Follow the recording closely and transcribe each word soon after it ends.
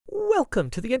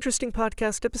Welcome to the Interesting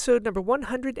Podcast, episode number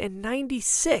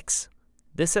 196.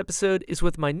 This episode is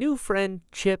with my new friend,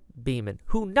 Chip Beaman,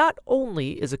 who not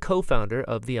only is a co-founder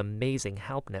of the amazing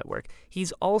Halp network,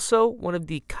 he's also one of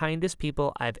the kindest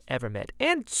people I've ever met,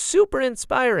 and super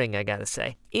inspiring, I gotta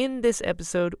say. In this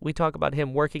episode, we talk about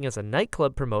him working as a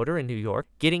nightclub promoter in New York,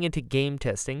 getting into game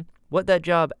testing, what that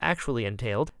job actually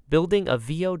entailed, building a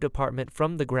VO department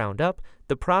from the ground up,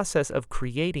 the process of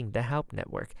creating the Halp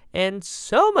network, and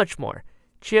so much more.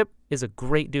 Chip is a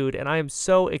great dude, and I am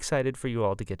so excited for you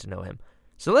all to get to know him.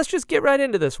 So let's just get right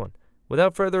into this one.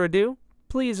 Without further ado,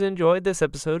 please enjoy this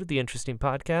episode of the Interesting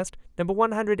Podcast, number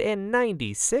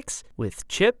 196, with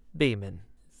Chip Beaman.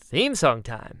 Theme song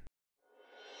time.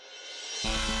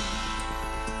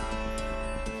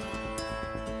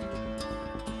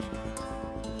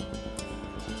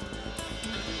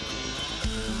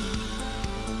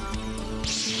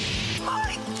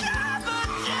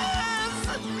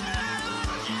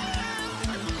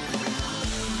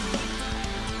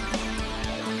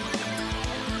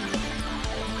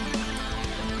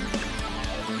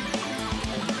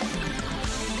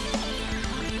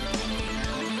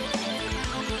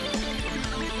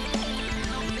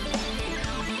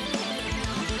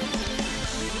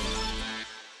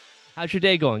 How's your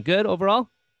day going? Good overall?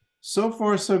 So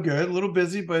far, so good. A little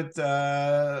busy, but it's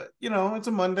a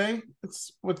Monday.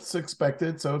 It's what's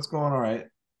expected, so it's going all right.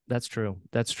 That's true.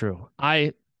 That's true.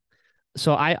 I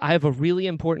have a really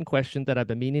important question that I've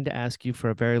been meaning to ask you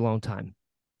for a very long time.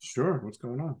 Sure. What's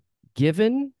going on?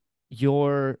 Given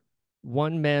your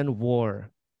one-man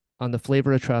war on the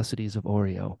flavor atrocities of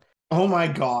Oreo. Oh my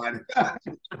God.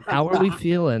 How are we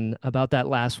feeling about that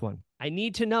last one? I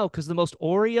need to know because the most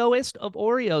Oreo-ist of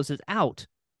Oreos is out,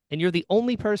 and you're the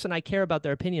only person I care about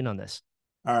their opinion on this.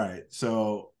 All right.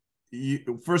 So,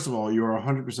 first of all, you're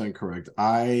 100% correct.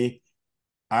 I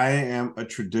am a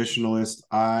traditionalist.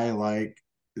 I like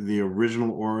the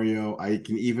original Oreo. I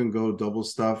can even go double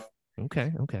stuff.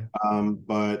 Okay.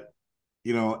 But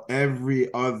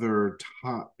every other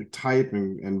type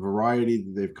and variety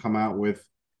that they've come out with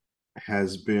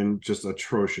has been just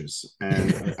atrocious.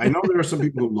 And I know there are some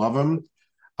people who love them.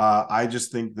 I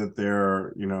just think that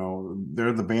they're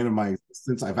the bane of my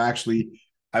existence. I've actually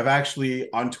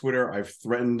on Twitter, I've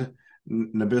threatened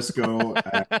Nabisco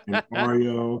and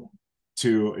Oreo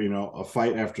to, a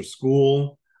fight after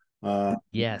school.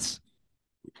 Yes.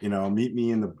 Meet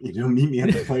me at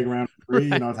the playground free,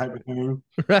 type of thing.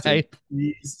 Right. So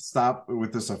please stop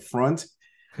with this affront.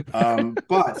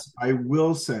 But I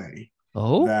will say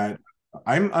that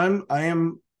I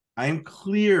am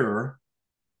clear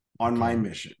on my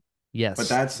mission. Yes. But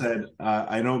that said,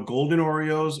 I know golden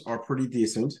Oreos are pretty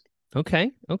decent.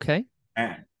 Okay.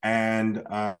 And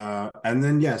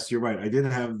then yes, you're right. I did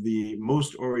have the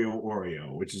most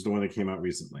Oreo, which is the one that came out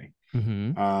recently.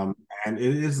 Mm-hmm. And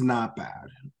it is not bad.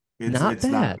 It's bad.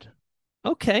 Not,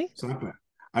 okay. It's not bad.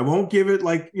 I won't give it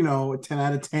a 10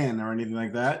 out of 10 or anything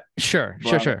like that. Sure.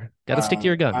 Got to stick to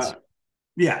your guns.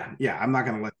 Yeah. I'm not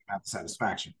going to let them have the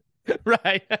satisfaction.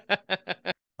 Right.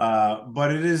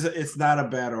 But it's not a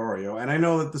bad Oreo. And I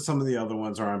know that some of the other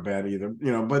ones aren't bad either,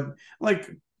 but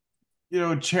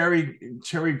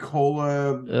cherry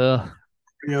cola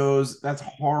Oreos, that's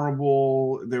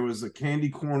horrible. There was a candy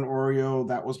corn Oreo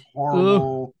that was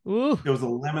horrible. Ooh. There was a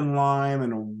lemon lime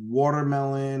and a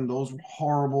watermelon. Those were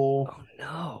horrible. Oh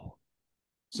no.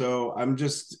 So I'm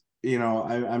just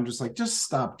I'm just like, just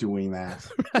stop doing that.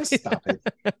 Just stop it.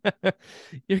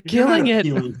 You're killing it.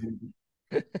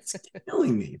 It's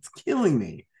killing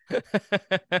me.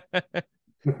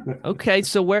 Okay,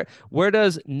 so where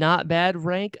does not bad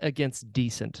rank against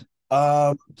decent?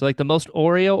 So like the most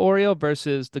Oreo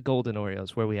versus the golden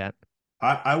Oreos, where we at?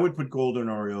 I would put golden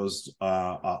Oreos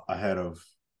ahead of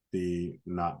the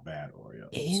not bad Oreos.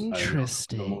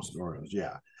 Interesting. The most Oreos,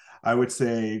 yeah. I would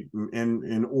say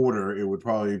in order, it would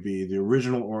probably be the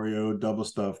original Oreo, double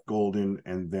stuffed, golden,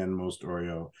 and then most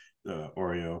Oreo.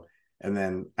 And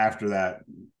then after that,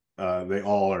 they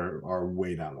all are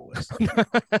way down the list.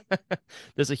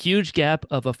 There's a huge gap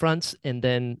of affronts, and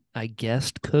then I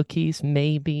guessed cookies,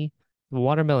 maybe. The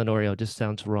watermelon Oreo just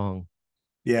sounds wrong.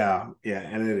 Yeah,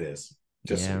 and it is.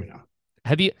 Just so you know.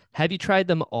 Have you tried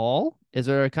them all? Is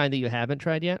there a kind that you haven't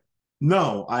tried yet?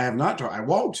 No, I have not tried. I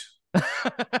won't.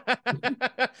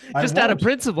 Just out of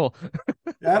principle.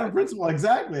 Out of principle,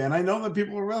 exactly. And I know that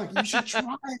people are like, you should try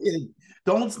it.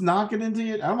 Don't knock it into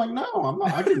it. I'm like, no, I'm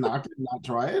not. I can knock it and not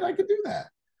try it. I could do that.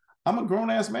 I'm a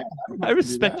grown-ass man. I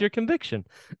respect your conviction.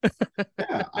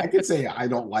 Yeah, I could say I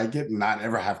don't like it and not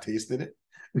ever have tasted it.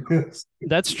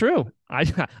 That's true.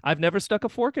 I've never stuck a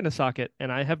fork in a socket,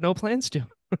 and I have no plans to.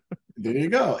 There you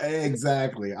go.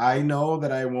 Exactly. I know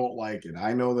that I won't like it.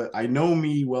 I know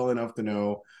me well enough to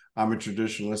know I'm a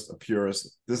traditionalist, a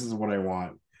purist. This is what I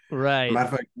want. Right. Matter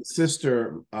of fact,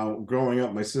 sister, growing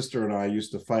up, my sister and I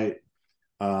used to fight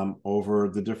over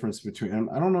the difference between, and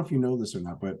I don't know if you know this or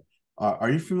not, but are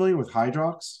you familiar with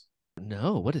Hydrox?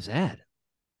 No, what is that?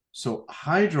 So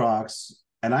Hydrox,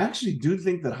 and I actually do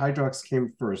think that Hydrox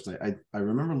came first. I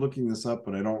remember looking this up,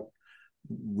 but I don't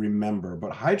remember.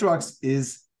 But Hydrox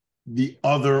is the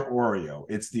other Oreo.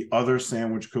 It's the other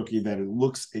sandwich cookie that it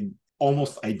looks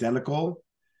almost identical.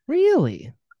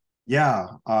 Really? Yeah,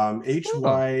 Oh.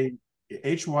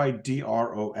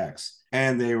 Hydrox,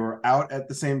 and they were out at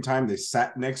the same time. They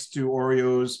sat next to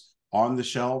Oreos on the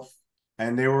shelf,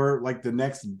 and they were like the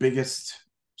next biggest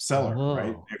seller,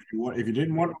 right? Whoa. If you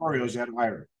didn't want Oreos, you had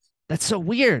Hydrox. That's so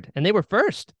weird. And they were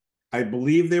first. I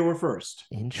believe they were first,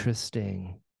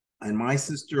 Interesting. and my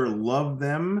sister loved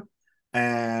them,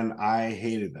 and I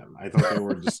hated them. I thought they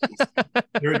were disgusting.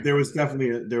 There was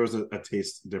definitely a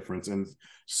taste difference, and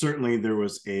certainly there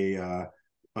was a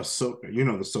soak. You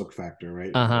know the soak factor,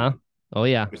 right? Uh-huh. Oh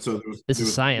yeah. So This there is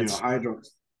was science. Hydrox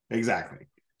exactly.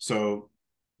 So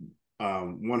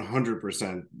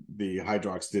 100% the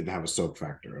Hydrox didn't have a soak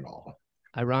factor at all.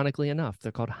 Ironically enough,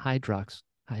 they're called hydrox.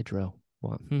 Hydro.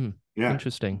 Well, Yeah.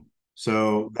 interesting.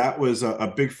 So that was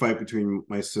a big fight between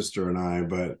my sister and I,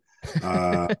 but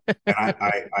uh, and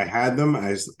I had them.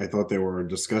 I thought they were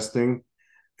disgusting.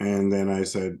 And then I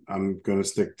said, I'm going to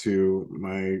stick to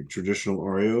my traditional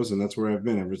Oreos. And that's where I've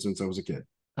been ever since I was a kid.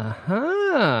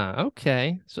 Uh-huh.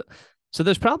 Okay. So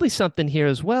there's probably something here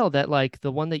as well that like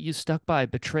the one that you stuck by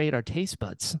betrayed our taste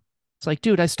buds. It's like,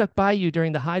 dude, I stuck by you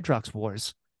during the Hydrox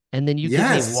Wars, and then you give me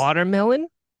Yes. watermelon?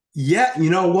 Yeah. You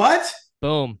know what?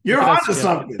 Boom. You're Look at us,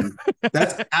 onto Chip. something.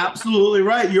 That's absolutely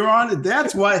right. You're on it.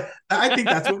 That's why I think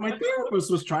that's what my therapist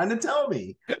was trying to tell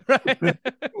me. Right.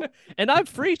 And I'm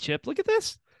free, Chip. Look at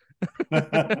this.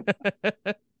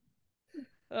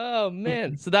 Oh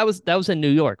man. So that was in New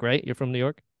York, right? You're from New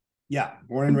York? Yeah,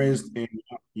 born and raised in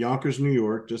Yonkers, New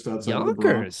York, just outside of the Bronx.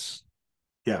 Yonkers.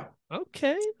 Yeah,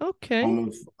 Okay, okay.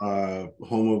 home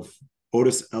of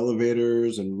Otis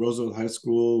Elevators and Roosevelt High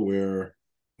School, where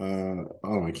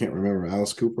I can't remember.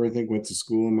 Alice Cooper, I think, went to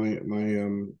school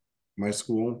in my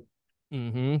school.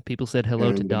 People said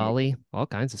hello to And Dolly. All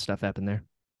kinds of stuff happened there.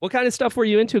 What kind of stuff were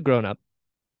you into growing up?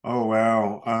 oh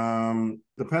wow,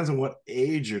 depends on what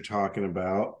age you're talking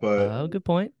about, but Oh, good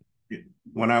point.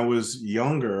 when I was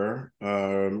younger,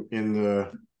 in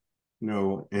the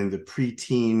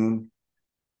preteen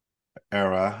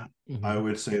era, I Hmm.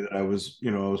 would say that I was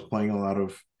playing a lot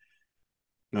of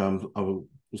I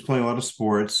was playing a lot of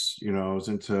sports. I was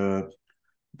into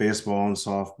baseball and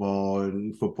softball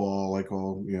and football, like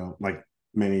like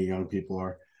many young people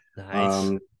are. Nice.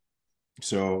 Um,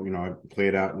 so I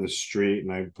played out in the street,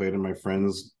 and I played in my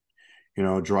friends'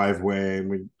 driveway, and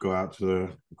we'd go out to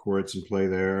the courts and play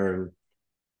there.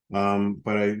 And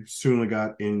but I soon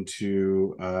got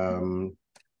into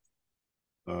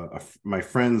my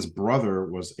friend's brother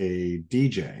was a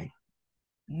DJ,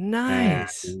 and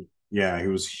Nice. yeah, he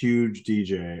was a huge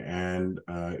DJ, and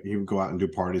he would go out and do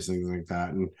parties and things like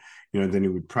that. And then he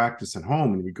would practice at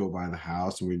home, and we'd go by the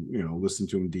house, and we'd listen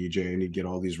to him DJ, and he'd get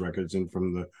all these records in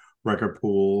from the record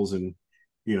pools, and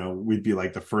we'd be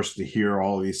like the first to hear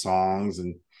all these songs.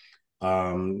 And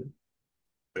um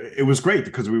it was great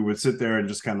because we would sit there and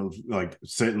just kind of like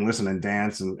sit and listen and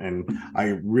dance, and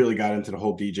I really got into the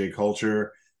whole DJ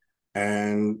culture.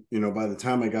 And by the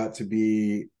time I got to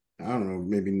be, I don't know,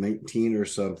 maybe 19 or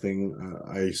something,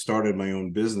 I started my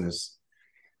own business,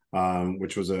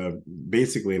 which was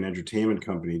basically an entertainment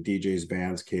company: DJs,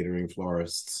 bands, catering,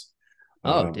 florists.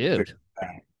 Oh, uh, dude.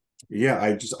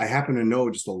 yeah, I happen to know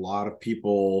just a lot of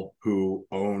people who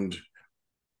owned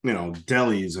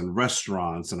delis and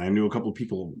restaurants, and I knew a couple of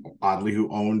people, oddly, who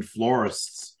owned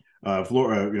florists,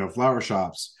 flower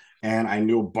shops, and I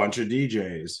knew a bunch of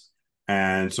DJs.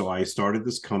 And so I started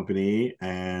this company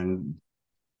and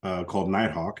called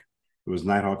Nighthawk. It was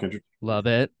Nighthawk Entertainment, Love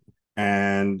it.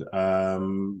 and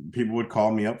people would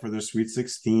call me up for their sweet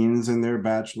 16s and their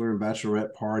bachelor and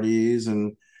bachelorette parties.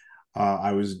 And I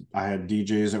had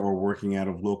DJs that were working out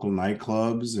of local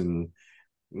nightclubs, and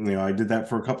I did that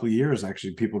for a couple of years.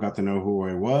 Actually, people got to know who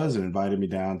I was and invited me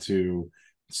down to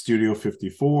Studio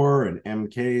 54 and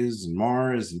MK's and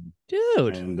Mars and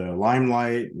Dude.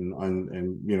 Limelight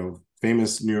and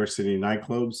famous New York City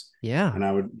nightclubs. Yeah. And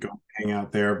I would go hang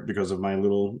out there because of my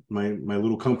little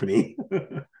company.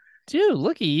 Dude,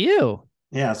 look at you.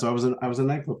 Yeah, so I was a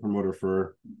nightclub promoter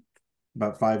for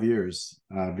about 5 years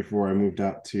before I moved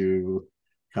out to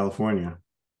California.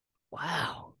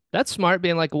 Wow. That's smart,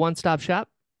 being like a one-stop shop,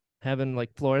 having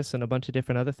like florists and a bunch of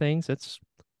different other things. It's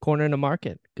cornering the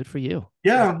market. Good for you.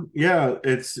 Yeah.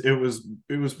 It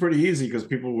was pretty easy because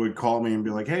people would call me and be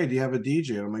like, "Hey, do you have a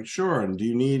DJ?" And I'm like, "Sure." And do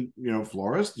you need,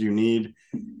 florist? Do you need,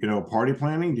 party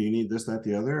planning? Do you need this, that,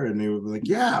 the other? And they would be like,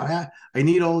 "Yeah, I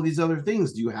need all of these other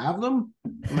things. Do you have them?"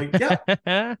 I'm like, "Yeah,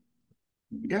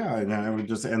 yeah." And I would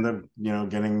just end up,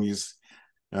 getting these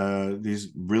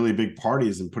really big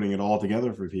parties and putting it all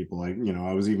together for people. Like,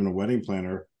 I was even a wedding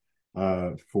planner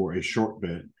for a short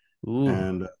bit, Ooh.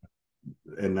 and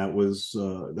that was a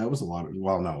lot of,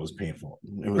 well, no, it was painful.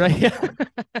 It was a lot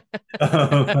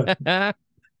of Right. fun.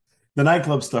 The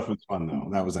nightclub stuff was fun though.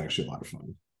 That was actually a lot of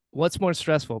fun. What's more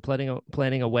stressful, planning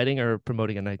a wedding or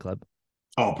promoting a nightclub?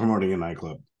 Oh, promoting a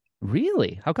nightclub.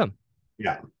 Really? How come?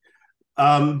 Yeah.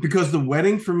 Because the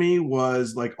wedding for me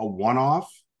was like a one-off,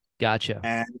 Gotcha.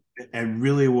 and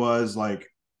really was like,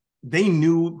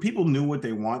 people knew what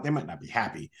they want. They might not be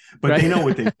happy, but Right. they know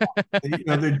what they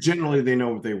want. They know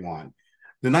what they want.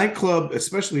 The nightclub,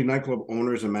 especially nightclub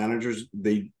owners and managers,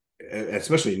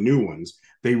 especially new ones,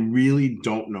 they really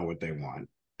don't know what they want,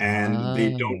 and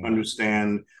they don't Oh.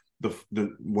 understand the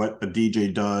what a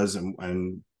DJ does,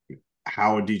 and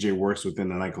how a DJ works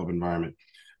within a nightclub environment.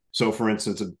 So, for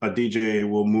instance, a DJ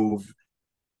will move,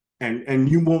 and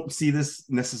you won't see this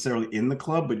necessarily in the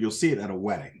club, but you'll see it at a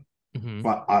wedding, Hmm.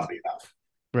 oddly enough.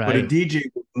 But a Right. DJ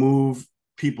will move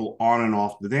people on and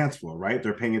off the dance floor, right?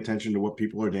 They're paying attention to what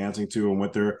people are dancing to and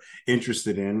what they're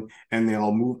interested in, and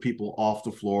they'll move people off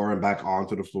the floor and back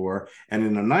onto the floor. And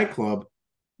in a nightclub,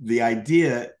 the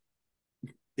idea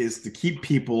is to keep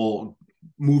people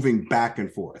moving back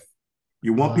and forth.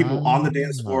 You want people on the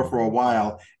dance floor Oh. for a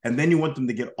while, and then you want them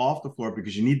to get off the floor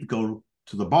because you need to go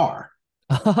to the bar.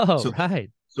 Oh, So, right.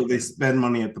 so they spend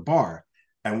money at the bar.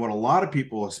 And what a lot of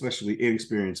people, especially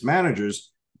inexperienced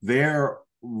managers, they're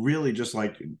really just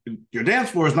like, your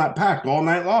dance floor is not packed all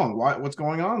night long. What's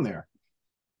going on there?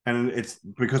 And it's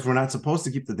because we're not supposed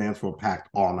to keep the dance floor packed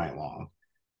all night long.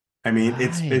 I mean,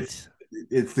 Right.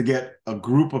 it's to get a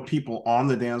group of people on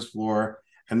the dance floor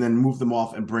and then move them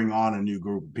off and bring on a new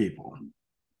group of people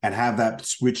and have that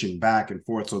switching back and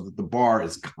forth so that the bar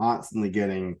is constantly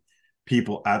getting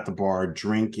people at the bar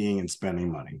drinking and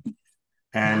spending money.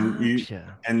 And you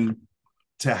Gotcha. and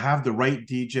to have the right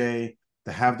DJ,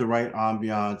 to have the right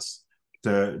ambiance,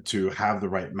 to have the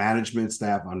right management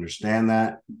staff understand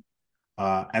that,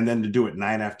 and then to do it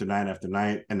night after night after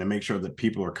night, and to make sure that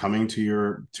people are coming to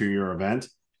your event.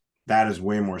 That is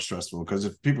way more stressful because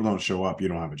if people don't show up, you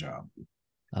don't have a job.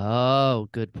 Oh,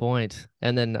 good point.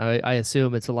 And then I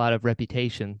assume it's a lot of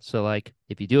reputation. So like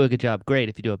if you do a good job, great.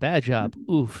 If you do a bad job,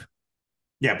 oof.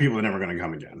 Yeah, people are never going to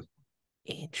come again.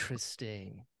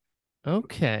 Interesting.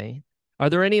 Okay. Are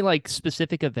there any like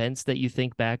specific events that you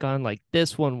think back on? Like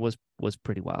this one was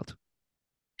pretty wild.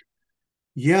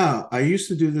 Yeah, I used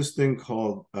to do this thing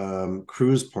called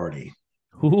cruise party,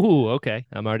 Ooh, okay.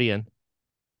 I'm already in.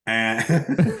 and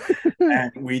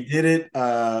and we did it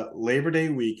Labor Day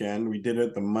weekend. We did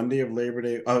it the Monday of Labor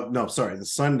Day. Oh no, sorry, the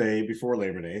Sunday before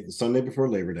Labor Day. The Sunday before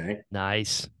Labor Day,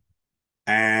 Nice.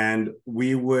 and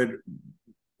we would.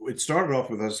 It started off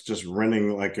with us just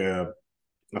renting like a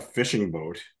fishing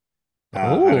boat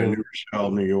out of New Oh,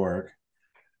 Rochelle, New York.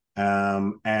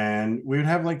 And we would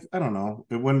have like, I don't know,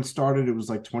 when it started, it was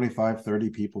like 25, 30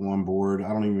 people on board. I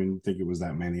don't even think it was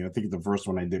that many. I think the first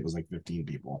one I did was like 15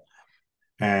 people.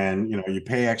 And, you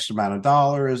pay extra amount of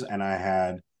dollars. And I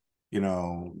had,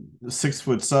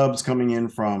 6-foot subs coming in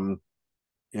from,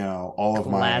 all of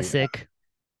my, classic.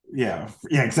 yeah,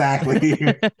 exactly.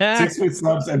 6-foot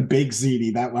subs and Big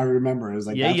ziti. That I remember. It was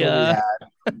like, Yeah, that's what we yeah.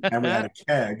 had. And we had a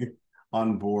keg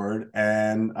on board.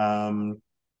 And,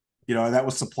 that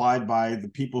was supplied by the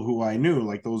people who I knew,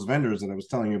 like those vendors that I was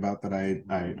telling you about that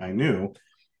I knew.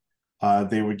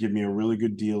 They would give me a really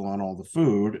good deal on all the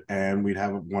food, and we'd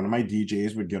have one of my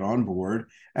DJs would get on board,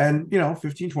 and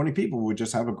 15, 20 people would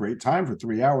just have a great time for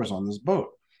 3 hours on this boat.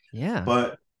 Yeah.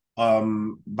 But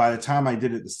by the time I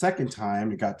did it the second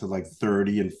time, it got to like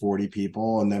 30 and 40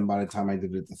 people. And then by the time I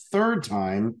did it the third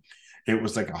time, it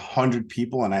was like 100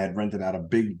 people, and I had rented out a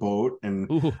big boat. And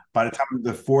Ooh, by the time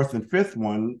the fourth and fifth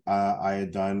one I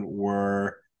had done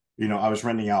were, I was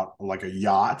renting out like a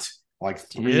yacht, like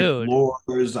three dude.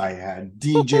 floors. I had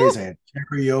Woo-hoo. DJs, I had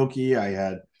karaoke, I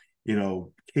had,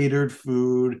 catered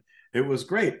food. It was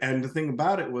great. And the thing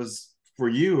about it was, for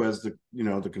you as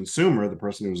the consumer, the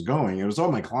person who was going, it was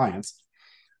all my clients,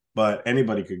 but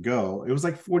anybody could go. It was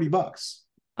like $40,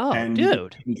 Oh, and you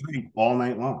could dude. drink all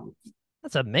night long.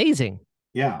 That's amazing.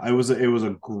 Yeah, it was a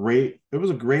great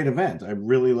event. I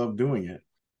really loved doing it.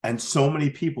 And so many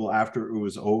people after it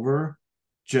was over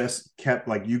just kept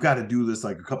like, you got to do this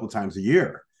like a couple of times a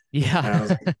year. And I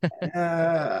was Yeah. like,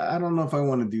 I don't know if I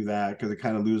want to do that, because it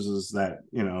kind of loses that,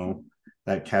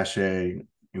 that cachet,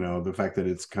 the fact that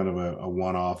it's kind of a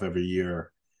one-off every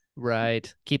year.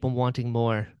 Right. Keep them wanting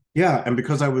more. Yeah, and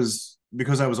because I was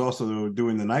also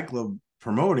doing the nightclub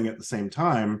promoting at the same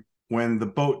time, when the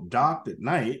boat docked at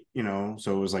night,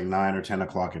 so it was like 9 or 10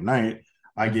 o'clock at night,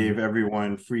 I Hmm. gave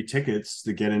everyone free tickets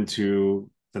to get into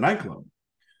the nightclub.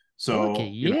 Look at So,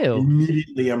 you.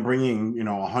 immediately I'm bringing,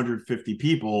 150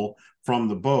 people from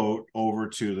the boat over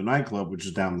to the nightclub, which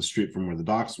is down the street from where the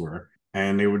docks were.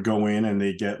 And they would go in and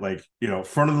they get like,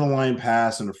 front of the line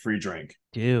pass and a free drink.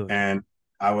 Dude. And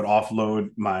I would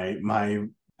offload my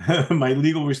my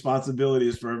legal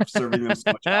responsibilities for serving them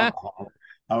so much alcohol.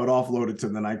 I would offload it to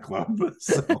the nightclub.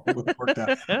 So it worked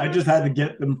out. I had to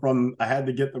get them from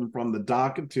the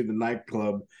dock to the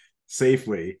nightclub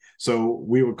safely. So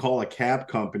we would call a cab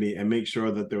company and make sure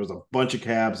that there was a bunch of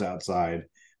cabs outside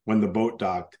when the boat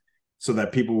docked, so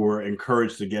that people were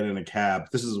encouraged to get in a cab.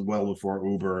 This is well before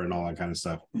Uber and all that kind of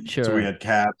stuff. So we Sure. had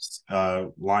cabs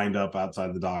lined up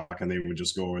outside the dock, and they would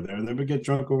just go over there and they would get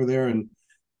drunk over there, and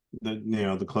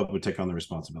the club would take on the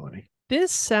responsibility.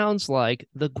 This sounds like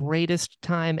the greatest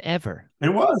time ever.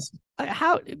 It was.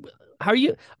 How are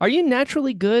you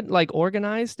naturally good, like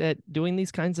organized at doing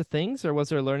these kinds of things, or was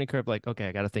there a learning curve? Like, okay,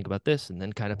 I got to think about this and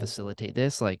then kind of facilitate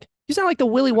this. Like, you sound like the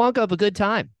Willy Wonka of a good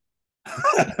time.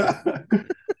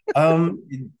 um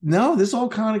no, this all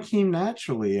kind of came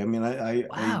naturally. I mean, I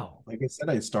Wow. like I said,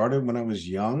 I started when I was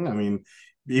young. I mean,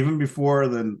 even before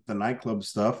the nightclub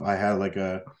stuff, I had like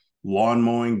a lawn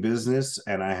mowing business,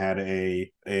 and I had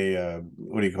a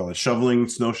what do you call it,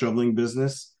 snow shoveling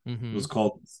business. it Hmm. was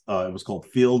called it was called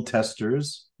Field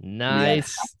Testers. We had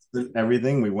Nice.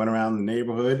 everything. We went around the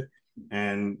neighborhood,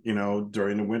 and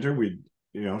during the winter we'd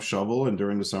shovel, and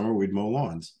during the summer we'd mow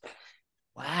lawns.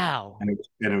 Wow. And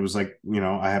it was like,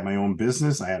 I had my own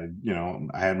business. I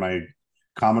had my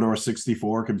Commodore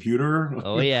 64 computer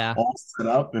Oh yeah. all set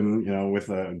up, and with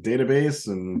a database,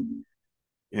 and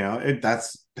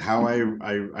that's how I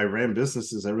ran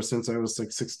businesses ever since I was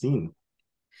like 16.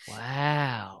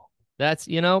 Wow. That's,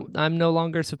 I'm no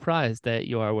longer surprised that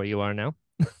you are where you are now.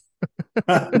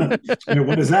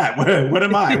 What is that? What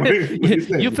am I? What do you,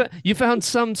 you you, think? you found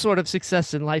some sort of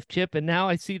success in life, Chip, and now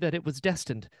I see that it was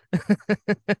destined.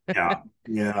 Yeah,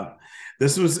 yeah.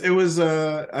 It was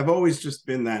I've always just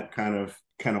been that kind of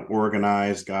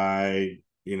organized guy,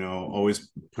 always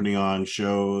putting on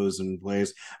shows and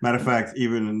plays. Matter of fact,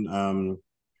 even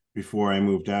before I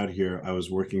moved out here, I was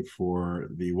working for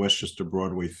the Westchester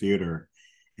Broadway Theater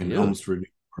in Dude, Elmsford, New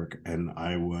York, and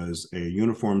I was a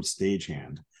uniformed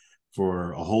stagehand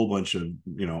for a whole bunch of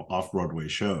off-Broadway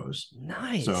shows. So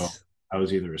nice. I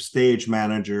was either a stage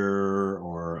manager,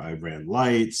 or I ran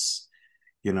lights,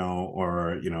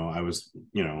 or I was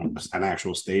an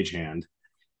actual stagehand.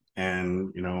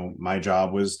 And my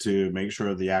job was to make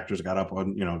sure the actors got out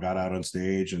on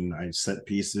stage, and I set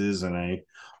pieces, and I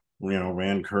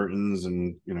ran curtains,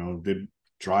 and did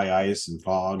dry ice and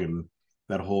fog, and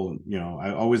that whole,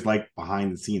 I always liked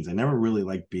behind the scenes. I never really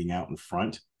liked being out in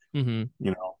front. Hmm.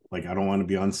 Like, I don't want to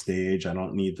be on stage. I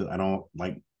don't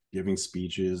like giving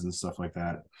speeches and stuff like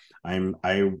that. I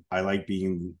like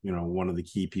being, one of the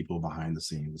key people behind the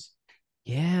scenes.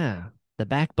 Yeah. The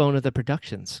backbone of the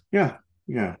productions. Yeah,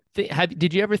 yeah.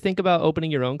 Did you ever think about opening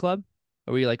your own club?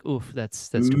 Or were you like, oof, that's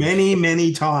too much? Many,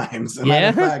 many times. As a matter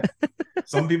of Yeah. fact,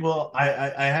 some people, I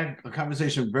had a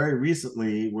conversation very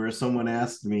recently where someone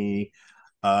asked me,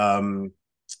 um,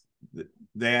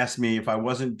 they asked me, if I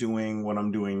wasn't doing what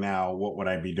I'm doing now, what would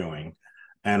I be doing?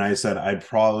 And I said, I'd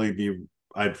probably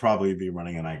be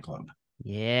running a nightclub.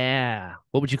 Yeah.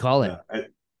 What would you call it? Yeah.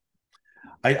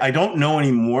 I don't know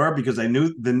anymore, because I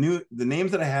knew the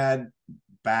names that I had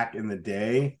back in the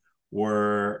day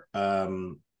were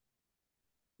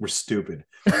stupid.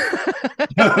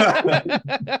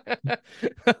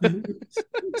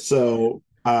 So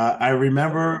I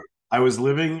remember I was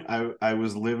living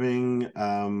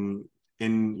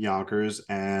in Yonkers,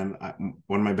 and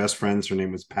one of my best friends, her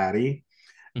name was Patty,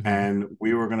 Hmm. and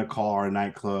we were going to call our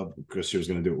nightclub, because she was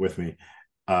going to do it with me.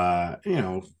 Pie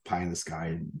in the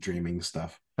sky, dreaming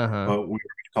stuff. Uh-huh. But we were going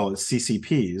to call it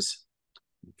CCPs,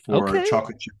 for Okay.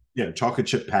 chocolate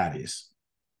chip patties.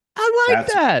 I like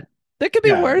That's that. That could be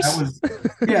Yeah, that worse. was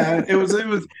it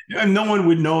was, and no one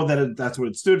would know that's what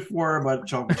it stood for, but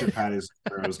chocolate chip patties is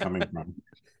where I was coming from.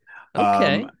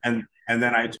 Okay. And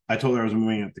then I told her I was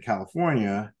moving up to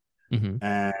California, Hmm.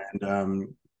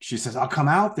 and she says, I'll come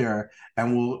out there,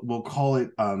 and we'll call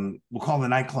the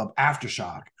nightclub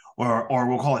Aftershock, or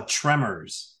we'll call it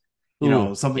Tremors,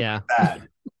 Ooh, something yeah. like that.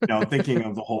 thinking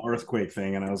of the whole earthquake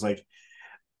thing, and I was like,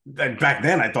 back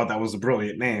then I thought that was a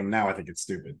brilliant name. Now I think it's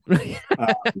stupid.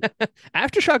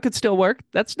 Aftershock could still work.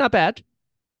 That's not bad.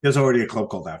 There's already a club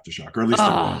called Aftershock, or at least there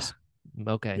Ah, was.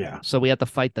 okay. Yeah, So we have to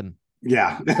fight them.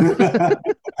 yeah.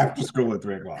 After school at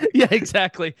 3 o'clock. Yeah,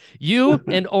 exactly. You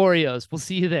and Oreos. We'll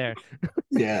see you there.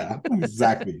 Yeah,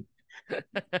 exactly.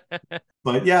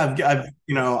 But yeah,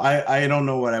 I don't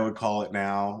know what I would call it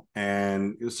now,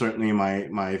 and certainly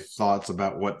my thoughts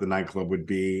about what the nightclub would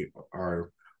be are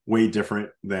way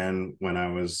different than when I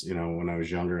was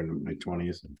younger in my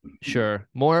 20s. Sure.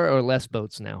 More or less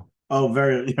boats now. Oh,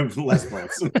 very less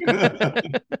boats.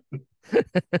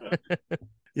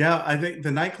 Yeah, I think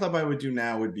the nightclub I would do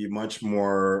now would be much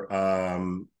more. I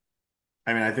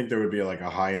mean, I think there would be like a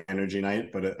high energy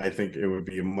night, but I think it would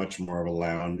be much more of a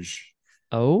lounge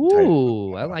type.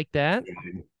 Oh, I like that.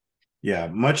 Yeah,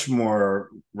 much more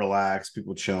relaxed,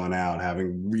 people chilling out,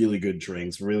 having really good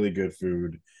drinks, really good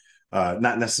food.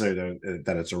 Not necessarily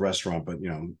that it's a restaurant, but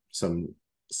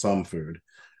some food.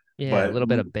 Yeah, a But little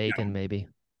bit of bacon, maybe.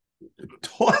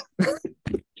 you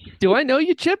Do I know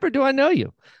you, Chip, or do I know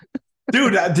you?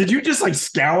 dude, did you just like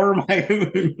scour my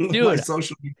Dude,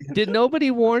 social media? did nobody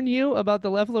warn you about the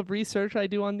level of research I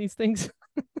do on these things?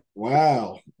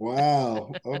 Wow,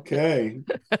 wow, okay.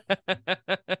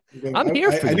 I'm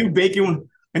here for I knew you. bacon.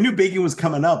 I knew bacon was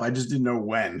coming up. I just didn't know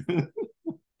when.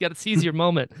 Got to seize your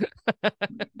moment.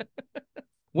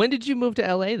 When did you move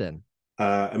to LA then?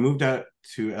 I moved out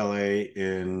to LA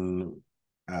in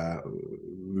uh,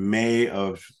 May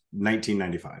of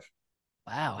 1995.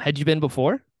 Wow. Had you been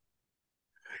before?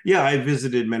 Yeah, I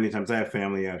visited many times. I have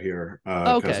family out here,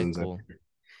 Okay, cousins out cool. here.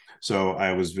 So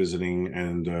I was visiting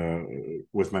and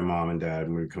with my mom and dad,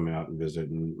 and we would come out and visit.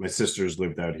 And my sisters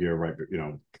lived out here right,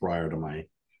 prior to my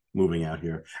moving out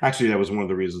here. Actually, that was one of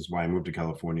the reasons why I moved to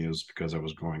California is because I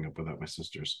was growing up without my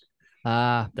sisters.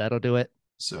 Ah, that'll do it.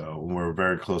 So we're a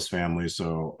very close family.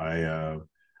 So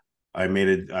I made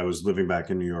it. I was living back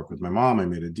in New York with my mom. I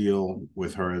made a deal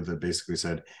with her that basically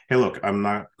said, "Hey, look, I'm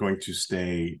not going to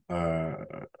stay. I'm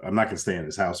not going to stay in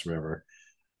this house forever.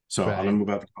 So I'm gonna Right. move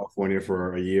out to California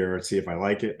for a year and see if I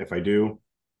like it. If I do,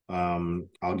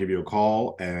 I'll give you a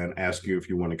call and ask you if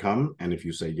you want to come. And if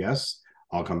you say yes,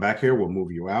 I'll come back here. We'll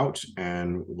move you out,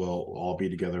 and we'll all be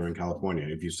together in California.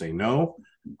 If you say no,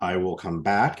 I will come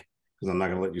back because I'm not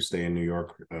going to let you stay in New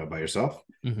York by yourself.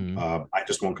 Mm-hmm. I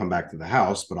just won't come back to the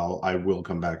house, but I will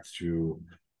come back to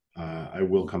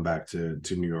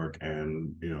New York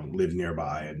and live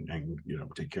nearby and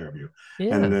take care of you. And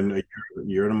Yeah. then a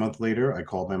year and a month later, I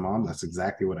called my mom. That's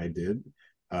exactly what I did,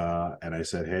 and I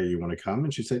said, "Hey, you want to come?"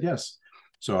 And she said yes.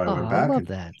 So I Oh, went I back love and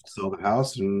that. sold the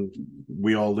house, and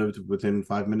we all lived within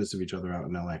 5 minutes of each other out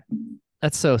in LA.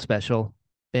 That's so special.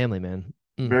 Family, man.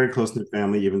 Mm. Very close knit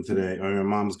family even today. I mean, my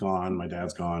mom's gone, my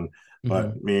dad's gone, Mm-hmm.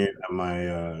 but me and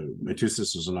my two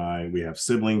sisters and I, we have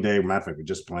sibling day. Matter of fact, we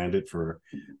just planned it for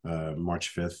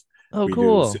March 5th. Oh, We do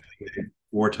cool. sibling day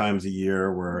 4 times a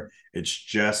year where it's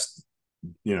just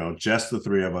the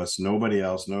three of us, nobody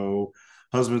else, no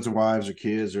husbands or wives or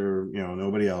kids or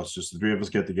nobody else, just the three of us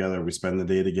get together. We spend the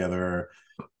day together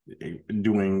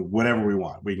doing whatever we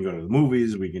want. We can go to the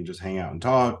movies, we can just hang out and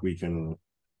talk, we can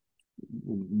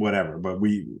whatever, but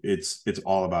it's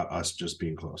all about us just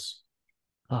being close.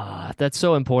 Ah, that's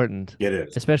so important, It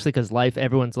is. especially because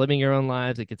everyone's living your own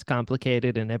lives. It gets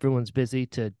complicated and everyone's busy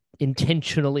to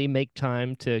intentionally make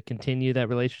time to continue that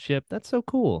relationship. That's so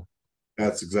cool.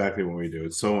 That's exactly what we do.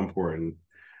 It's so important.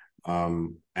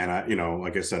 And I,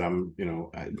 like I said,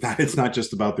 it's not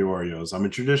just about the Oreos. I'm a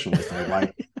traditionalist. I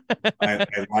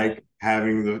like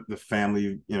having the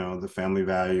family, the family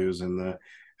values and the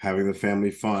having the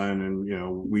family fun.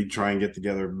 And, we try and get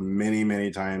together many,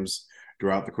 many times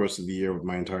throughout the course of the year with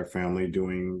my entire family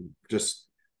doing just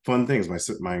fun things.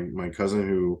 My cousin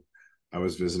who I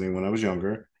was visiting when I was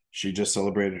younger, she just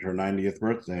celebrated her 90th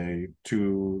birthday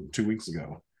two weeks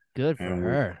ago. Good for And we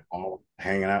were her. all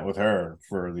hanging out with her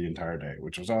for the entire day,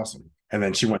 which was awesome. And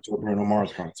then she went to a Bruno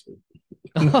Mars concert.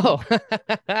 Oh,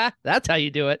 that's how you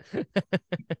do it.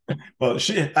 Well,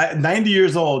 90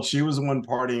 years old, she was the one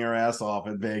partying her ass off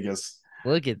in Vegas,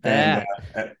 Look at and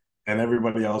that. and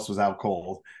everybody else was out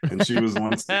cold, and she was the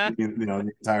one singing,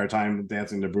 the entire time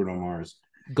dancing to Bruno Mars.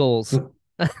 Goals.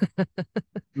 I have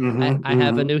a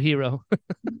Mm-hmm. new hero.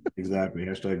 Exactly.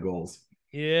 Hashtag goals.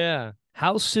 Yeah.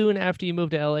 How soon after you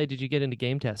moved to LA did you get into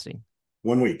game testing?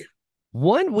 1 week.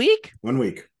 1 week? 1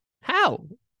 week. How?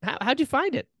 How'd you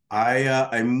find it?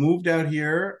 I moved out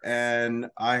here and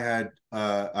I had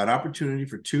an opportunity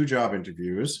for 2 job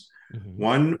interviews. Mm-hmm.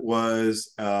 One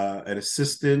was an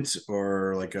assistant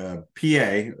or like a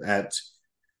PA at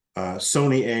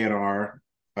Sony A&R.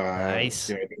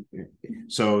 Nice.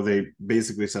 So they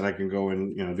basically said I can go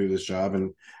and do this job,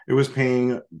 and it was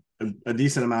paying a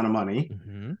decent amount of money.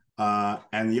 Mm-hmm.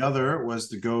 And the other was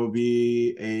to go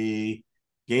be a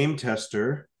game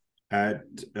tester at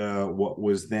what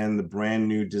was then the brand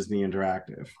new Disney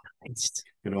Interactive. Nice.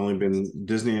 It only been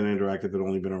Disney and Interactive had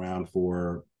only been around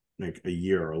for like a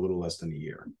year or a little less than a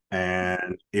year.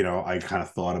 And I kind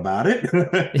of thought about it.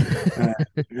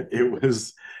 It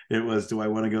was do I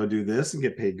want to go do this and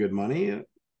get paid good money?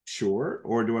 Sure.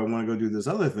 Or do I want to go do this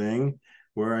other thing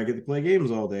where I get to play games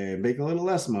all day and make a little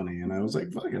less money? And I was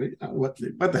like, fuck it, what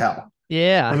the hell?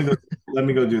 Yeah. Let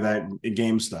me go do that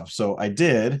game stuff. So I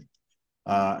did.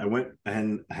 I went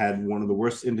and had one of the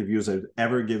worst interviews I've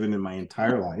ever given in my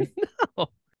entire life. Oh,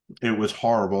 It was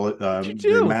horrible. what'd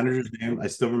you The do? manager's name, I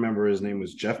still remember his name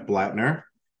was Jeff Blattner.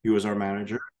 He was our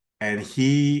manager. And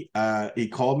he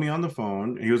called me on the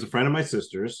phone. He was a friend of my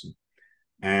sister's.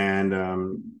 And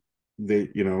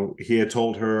he had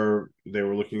told her they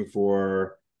were looking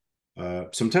for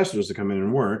some testers to come in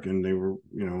and work. And they were,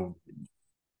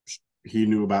 he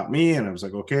knew about me. And I was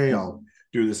like, okay, I'll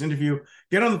do this interview.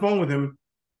 Get on the phone with him.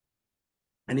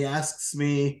 And he asks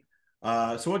me,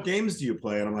 so what games do you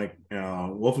play? And I'm like,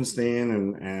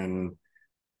 Wolfenstein and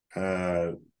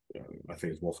I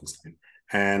think it's Wolfenstein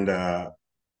and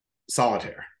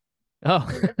Solitaire. Oh,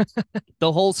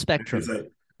 the whole And he's spectrum.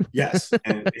 like, yes.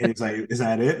 And he's like, is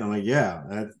that it? And I'm like,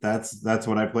 yeah, that's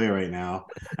what I play right now.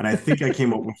 And I think I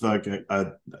came up with like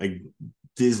a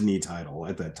Disney title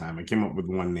at that time. I came up with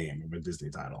one name of a Disney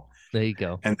title. There you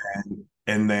go.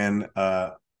 And then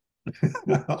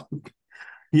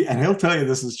and he'll tell you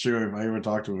this is true if I ever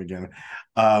talk to him again.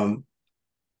 Um,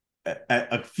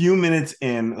 a few minutes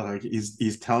in, like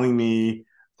he's telling me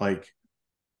like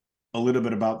a little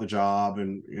bit about the job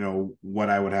and what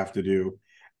I would have to do,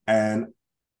 and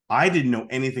I didn't know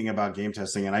anything about game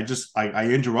testing, and I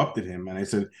interrupted him and I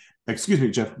said, "Excuse me,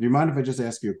 Jeff, do you mind if I just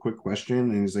ask you a quick question?"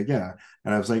 And he's like, "Yeah,"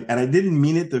 and I was like, and I didn't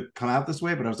mean it to come out this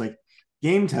way, but I was like,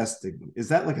 "Game testing, is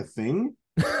that like a thing?"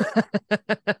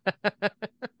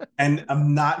 And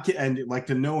I'm not and like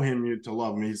to know him, to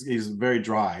love him, he's very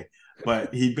dry,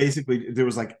 but he basically there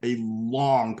was like a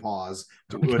long pause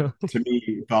to Oh, what no. to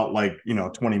me felt like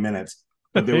 20 minutes,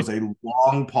 but there was a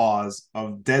long pause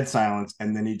of dead silence,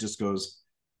 and then he just goes,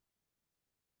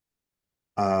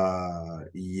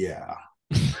 yeah,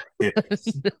 it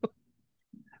is.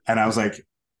 And I was like,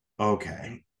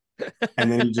 okay.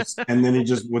 And then he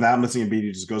just without missing a beat,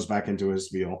 he just goes back into his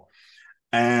spiel.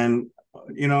 And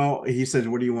he said,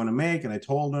 "What do you want to make?" And I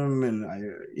told him, and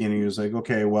he was like,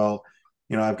 "Okay, well,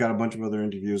 I've got a bunch of other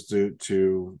interviews to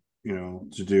do.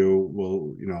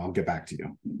 Well, I'll get back to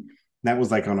you." And that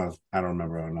was like I don't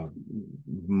remember, on a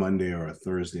Monday or a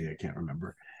Thursday, I can't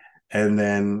remember. And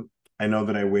then I know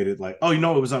that I waited like, oh, it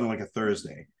was on like a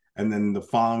Thursday. And then the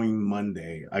following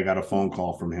Monday, I got a phone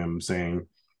call from him saying,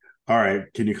 "All right,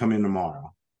 can you come in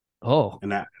tomorrow?" Oh,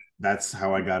 And that's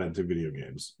how I got into video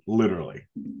games, literally.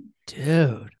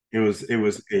 dude. It was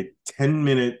a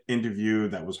 10-minute interview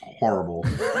that was horrible,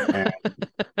 and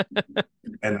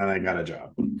and then I got a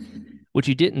job. What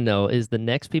you didn't know is the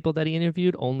next people that he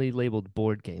interviewed only labeled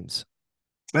board games.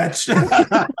 That's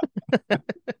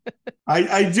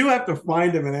I do have to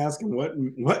find him and ask him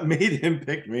what made him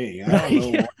pick me. I don't Right? know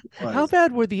Yeah. what it How was.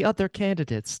 bad were the other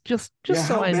candidates? Just Yeah,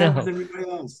 so how I bad was know. everybody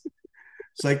else?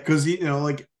 It's like because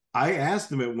like I asked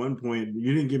him at one point,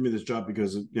 "You didn't give me this job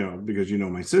because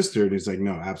my sister," and he's like,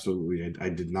 "No, absolutely, I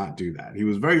did not do that." He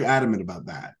was very adamant about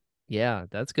that. Yeah,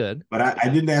 that's good. But I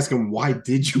didn't ask him, why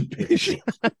did you pick me?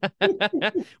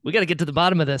 We got to get to the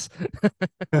bottom of this.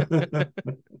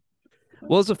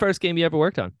 What was the first game you ever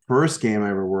worked on? First game I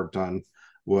ever worked on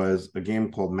was a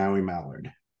game called Maui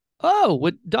Mallard. Oh,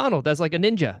 with Donald as like a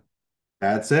ninja.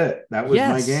 That's it. That was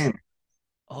my Yes. game.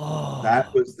 That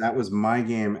Oh, was that was my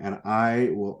game, and I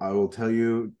will tell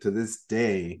you, to this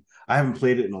day, I haven't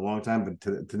played it in a long time, but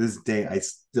to this day, I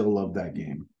still love that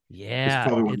game. It's yeah,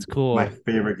 probably one it's of my cool.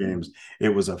 favorite games. It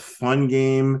was a fun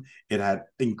game. It had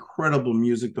incredible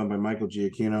music done by Michael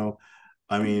Giacchino.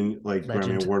 I mean, like Grammy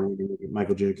Legend. Award winning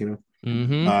Michael Giacchino.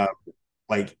 Mm-hmm. Uh,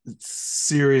 like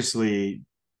seriously,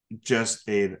 just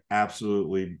an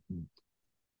absolutely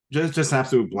just an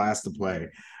absolute blast to play.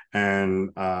 And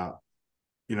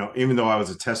even though I was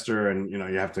a tester and you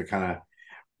have to kind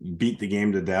of beat the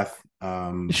game to death,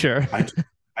 Sure.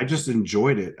 I just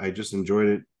enjoyed it. I just enjoyed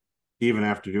it even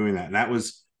after doing that. And that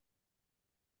was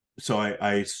so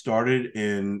I started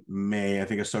in May. I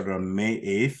think I started on May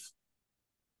 8th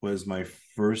was my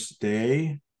first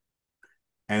day.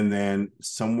 And then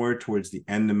somewhere towards the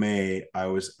end of May, I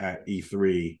was at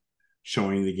E3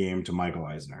 showing the game to Michael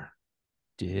Eisner.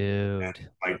 Dude.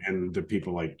 And the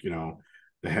people like,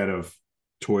 the head of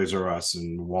Toys R Us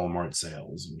and Walmart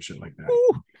sales and shit like that.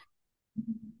 Ooh.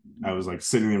 I was like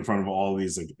sitting in front of all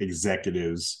these like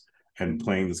executives and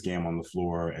playing this game on the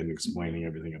floor and explaining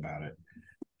everything about it.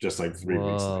 Just like 3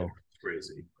 weeks later. It's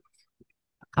crazy.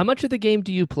 How much of the game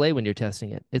do you play when you're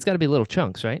testing it? It's got to be little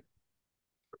chunks, right?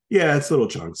 Yeah, it's little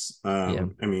chunks. Yeah.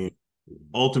 I mean,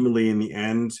 ultimately in the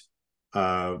end,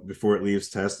 before it leaves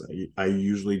test, I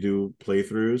usually do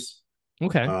playthroughs.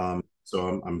 Okay.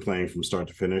 So I'm playing from start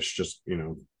to finish, just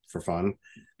for fun.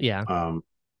 Yeah.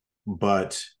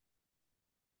 But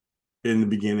in the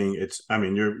beginning,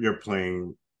 you're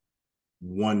playing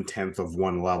 1/10 of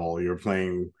one level. You're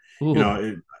playing,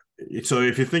 Ooh. so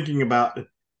if you're thinking about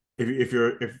if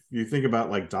you think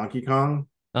about like Donkey Kong,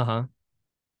 Uh-huh.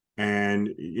 and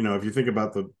if you think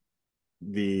about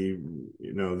the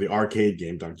arcade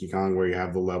game Donkey Kong, where you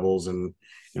have the levels and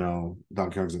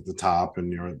Donkey Kong's at the top and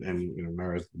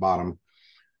Mario's at the bottom.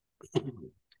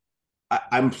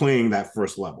 I'm playing that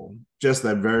first level, just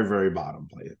that very, very bottom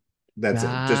play. That's it.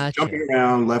 Just jumping Gotcha.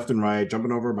 around left and right,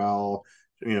 jumping over a barrel.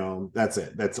 That's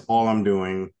it. That's all I'm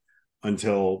doing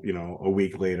until a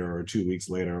week later or 2 weeks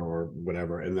later or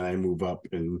whatever, and then I move up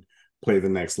and play the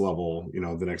next level.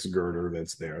 The next girder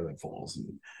that's there that falls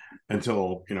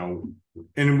until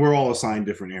and we're all assigned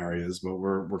different areas, but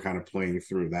we're kind of playing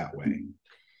through that way.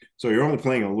 So you're only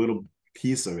playing a little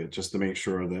piece of it just to make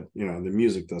sure that the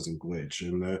music doesn't glitch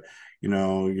and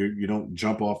you don't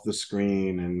jump off the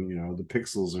screen and the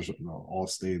pixels are all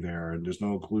stay there and there's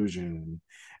no occlusion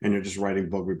and you're just writing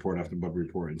bug report after bug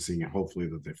report and seeing it, hopefully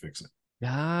that they fix it.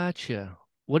 Gotcha.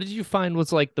 What did you find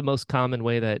was like the most common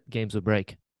way that games would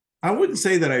break? I wouldn't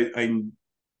say that I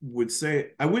wouldn't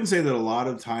say that a lot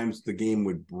of times the game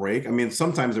would break. I mean,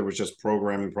 sometimes there was just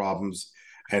programming problems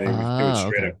and it would Oh,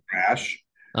 straight okay. up crash.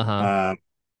 Uh-huh.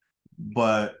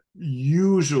 But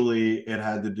usually it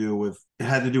had to do with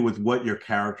what your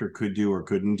character could do or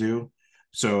couldn't do.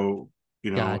 So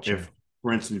Gotcha. if,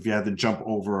 for instance, if you had to jump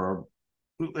over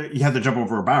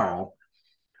a barrel,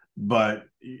 but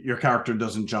your character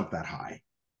doesn't jump that high,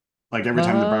 like every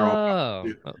time the barrel,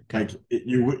 Oh, okay.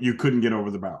 you couldn't get over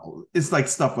the barrel. It's like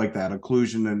stuff like that,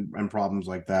 occlusion and problems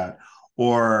like that.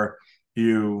 Or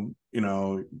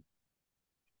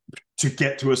to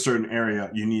get to a certain area,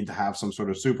 you need to have some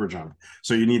sort of super jump.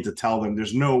 So you need to tell them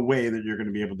there's no way that you're going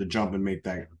to be able to jump and make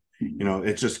that.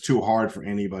 It's just too hard for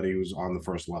anybody who's on the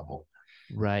first level.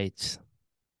 Right.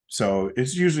 So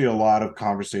it's usually a lot of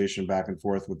conversation back and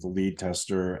forth with the lead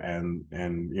tester and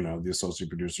the associate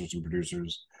producers and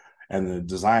producers and the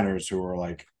designers who are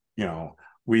like,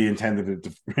 we intended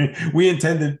we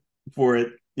intended for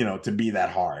it, to be that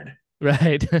hard.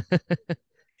 Right. And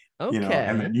Okay.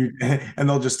 then and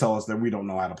they'll just tell us that we don't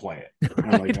know how to play it.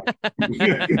 I'm like,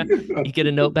 You get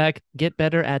a note back, get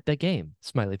better at the game.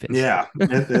 Smiley face. yeah,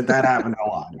 that happened a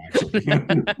lot actually.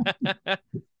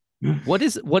 What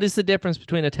is the difference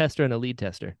between a tester and a lead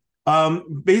tester?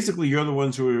 Basically, you're the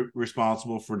ones who are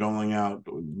responsible for doling out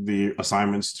the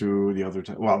assignments to the other.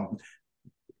 Well,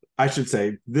 I should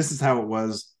say this is how it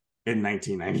was in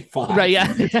 1995. Right,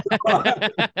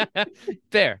 yeah.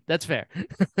 Fair. That's fair.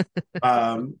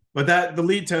 But the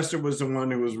lead tester was the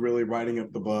one who was really writing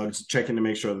up the bugs, checking to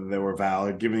make sure that they were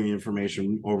valid, giving the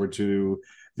information over to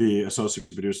the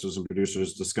associate producers and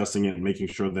producers, discussing it and making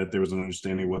sure that there was an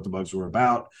understanding of what the bugs were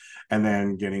about, and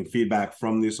then getting feedback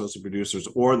from the associate producers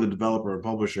or the developer and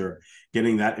publisher,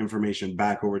 getting that information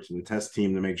back over to the test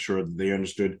team to make sure that they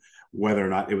understood whether or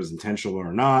not it was intentional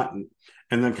or not,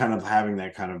 and then kind of having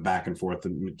that kind of back and forth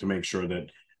to make sure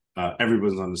that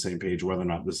everyone's on the same page, whether or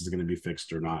not this is going to be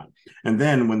fixed or not. And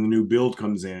then when the new build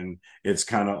comes in, it's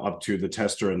kind of up to the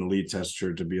tester and the lead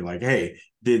tester to be like, hey,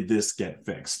 did this get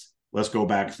fixed? Let's go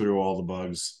back through all the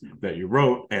bugs that you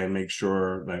wrote and make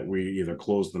sure that we either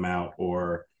close them out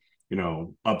or,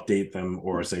 update them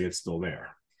or say it's still there.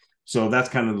 So that's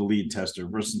kind of the lead tester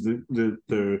versus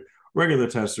the regular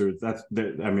tester. They're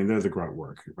the grunt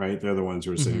work, right? They're the ones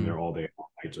who are sitting there all day,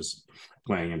 all night, just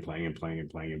playing and playing and playing and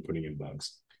playing and putting in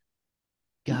bugs.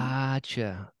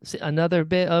 Gotcha. See, another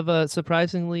bit of a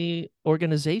surprisingly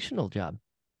organizational job.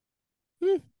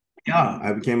 Yeah,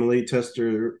 I became a lead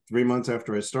tester 3 months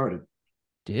after I started.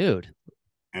 Dude.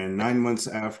 And 9 months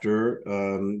after,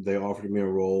 they offered me a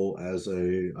role as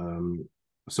a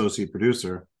associate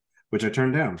producer, which I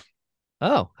turned down.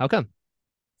 Oh, how come?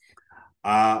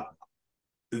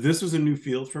 This was a new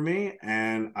field for me,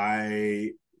 and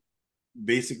I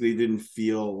basically didn't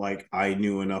feel like I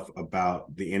knew enough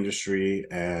about the industry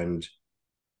and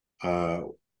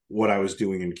what I was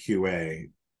doing in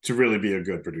QA to really be a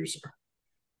good producer.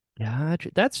 Gotcha.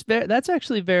 That's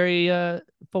actually very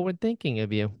forward thinking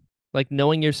of you. Like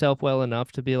knowing yourself well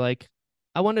enough to be like,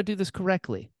 I want to do this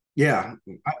correctly. Yeah,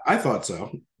 I thought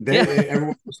so. Yeah.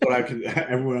 Everyone else thought I could.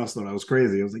 Everyone else thought I was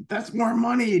crazy. I was like, "That's more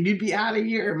money. You'd be out of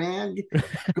here, man.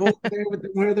 Go over there with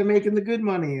where they're making the good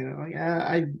money." Like,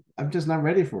 I'm just not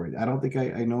ready for it. I don't think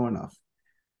I know enough.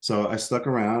 So I stuck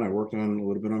around. I worked on a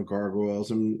little bit on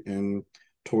Gargoyles and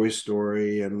Toy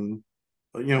Story, and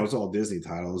it's all Disney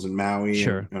titles, and Maui, and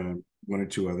Sure. one or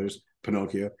two others,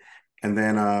 Pinocchio, and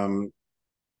then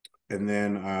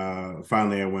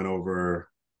finally I went over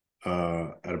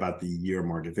at about the year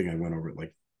mark. I think I went over it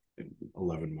like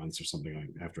 11 months or something like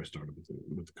after I started with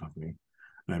the company,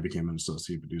 and I became an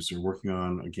associate producer working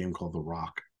on a game called The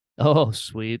Rock. Oh,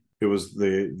 sweet. It was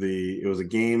it was a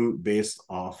game based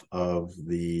off of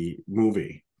the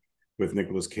movie with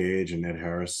Nicolas Cage and Ed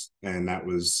Harris, and that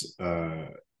was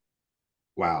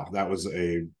wow, that was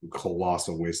a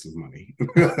colossal waste of money.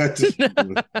 Just,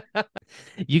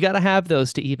 You got to have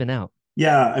those to even out.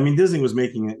 yeah, I mean Disney was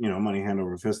making it, money hand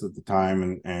over fist at the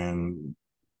time, and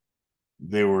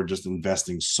they were just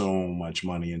investing so much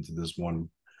money into this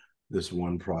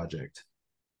one project,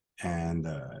 and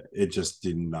it just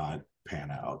did not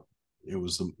pan out. It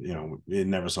was, it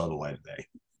never saw the light of day.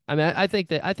 I mean, I think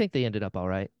they ended up all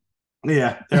right.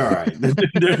 Yeah, they're all right.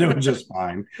 They're doing just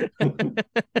fine.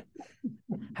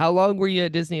 How long were you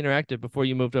at Disney Interactive before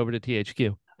you moved over to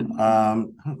THQ?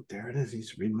 Oh, there it is.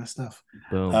 He's reading my stuff.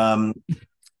 Boom. Um,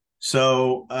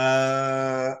 so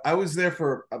I was there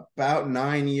for about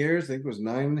 9 years. I think it was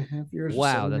 9.5 years or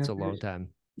Wow, seven and a that's half a long years. time.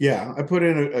 Yeah, I put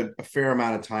in a fair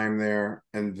amount of time there,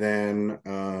 and then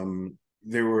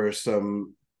there were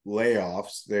some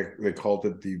layoffs. They called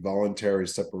it the Voluntary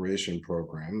Separation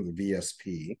Program, the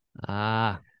VSP.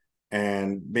 Ah,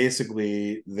 And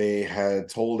basically, they had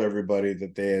told everybody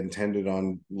that they intended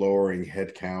on lowering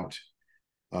headcount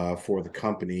for the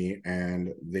company,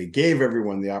 and they gave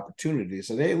everyone the opportunity.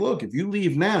 Said, "Hey, look, if you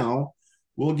leave now,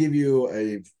 we'll give you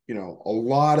a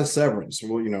lot of severance.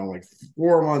 Well, like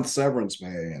 4 months severance pay,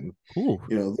 and ooh.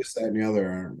 this, that, and the other."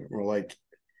 And we're like,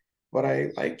 "But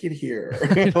I like it here."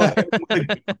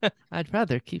 I'd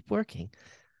rather keep working.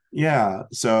 Yeah.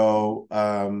 So,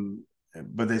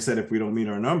 but they said if we don't meet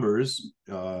our numbers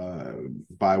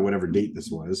by whatever date this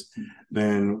was,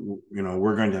 then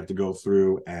we're going to have to go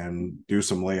through and do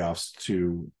some layoffs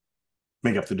to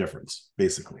make up the difference,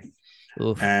 basically.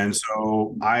 Oof. And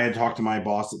so I had talked to my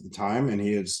boss at the time, and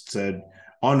he had said,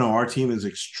 "Oh no, our team is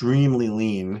extremely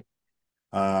lean.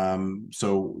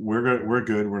 So we're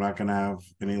good. We're not going to have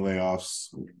any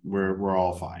layoffs. We're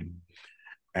all fine."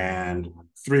 And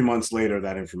 3 months later,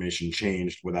 that information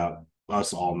changed without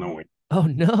us all knowing. Oh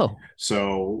no.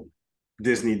 So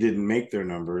Disney didn't make their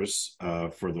numbers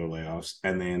for their layoffs,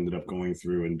 and they ended up going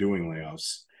through and doing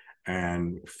layoffs.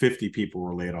 And 50 people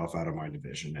were laid off out of my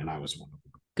division, and I was one of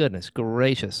them. Goodness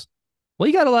gracious. Well,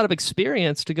 you got a lot of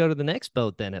experience to go to the next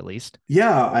boat then, at least.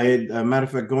 Yeah, a matter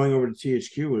of fact, going over to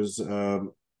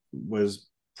THQ was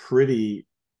pretty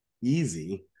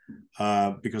easy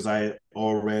because I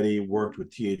already worked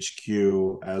with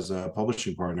THQ as a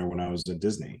publishing partner when I was at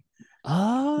Disney. So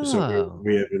Oh,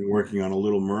 we had been working on a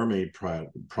Little Mermaid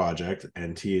project,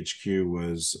 and THQ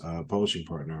was a publishing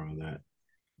partner on that.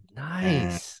 And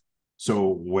nice. so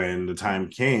when the time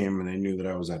came and they knew that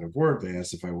I was out of work, they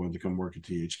asked if I wanted to come work at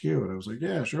THQ, and I was like,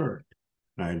 "Yeah, sure."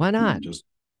 And Why I not? just,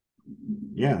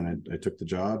 yeah, and I took the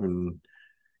job, and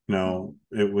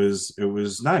it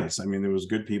was nice. I mean, there was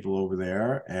good people over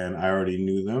there, and I already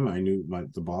knew them. I knew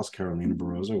the boss, Carolina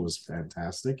Barroso, was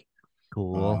fantastic.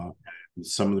 Cool. Uh,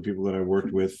 some of the people that I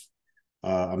worked with,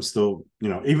 I'm still,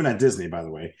 even at Disney, by the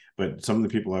way, but some of the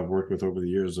people I've worked with over the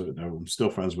years, I'm still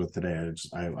friends with today.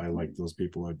 I like those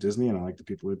people at Disney, and I like the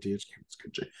people at THQ. It's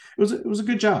good. It was a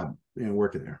good job,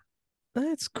 working there.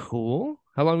 That's cool.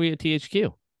 How long were you at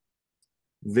THQ?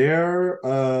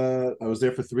 I was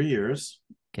there for 3 years,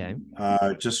 Okay.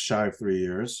 just shy of 3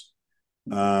 years.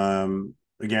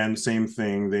 Again, same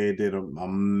thing. They did a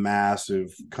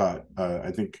massive cut.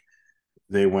 I think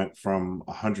they went from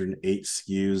 108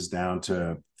 SKUs down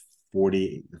to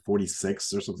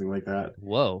 46 or something like that.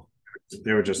 Whoa.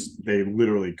 They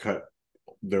literally cut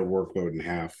their workload in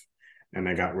half, and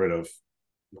they got rid of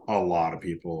a lot of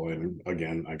people. And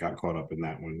again, I got caught up in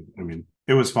that one. I mean,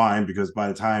 it was fine because by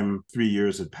the time 3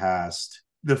 years had passed,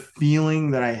 the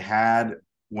feeling that I had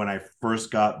when I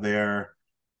first got there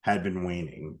had been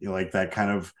waning. Like that kind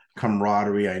of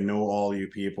camaraderie. I know all you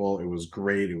people. It was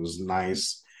great. It was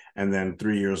nice. And then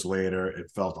 3 years later,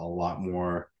 it felt um,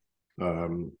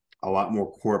 a lot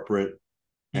more corporate,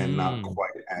 and not Mm,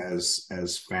 quite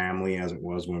as family as it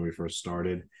was when we first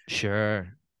started. sure.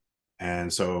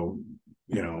 And so,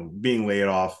 being laid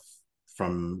off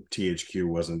from THQ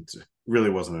wasn't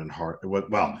a hard. It was,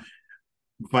 well,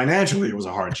 financially it was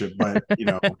a hardship, but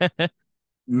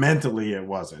mentally it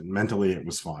wasn't. Mentally it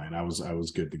was fine. I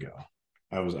was good to go.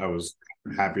 I was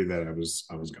happy that I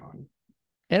was gone.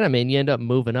 And I mean, you end up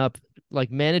moving up, like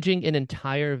managing an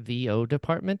entire VO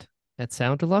department at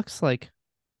Sound Deluxe. Like,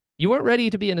 you weren't ready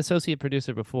to be an associate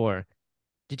producer before.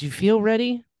 Did you feel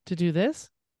ready to do this?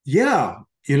 Yeah,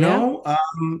 Yeah.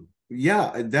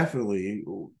 yeah, definitely.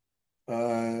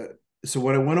 Uh, so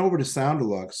when I went over to Sound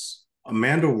Deluxe,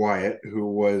 Amanda Wyatt, who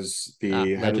was Ah,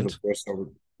 the head of the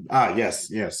legend. voiceover,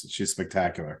 yes, she's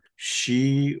spectacular.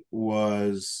 She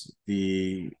was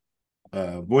the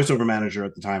voiceover manager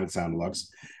at the time at Sound Deluxe,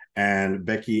 and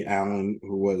Becky Allen,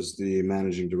 who was the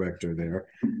managing director there.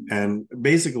 And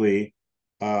basically,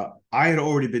 I had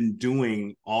already been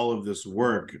doing all of this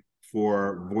work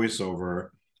for voiceover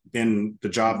in the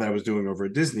job that I was doing over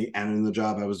at Disney and in the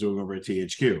job I was doing over at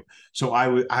THQ. So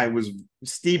I was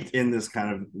steeped in this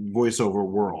kind of voiceover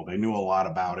world. I knew a lot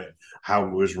about it, how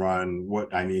it was run,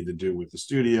 what I needed to do with the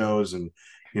studios, and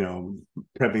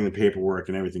prepping the paperwork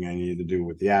and everything I needed to do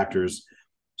with the actors.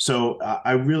 So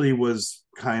I really was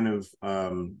kind of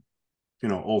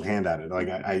old hand at it. Like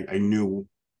I knew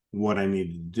what I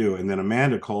needed to do. And then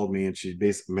Amanda called me, and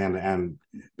Amanda and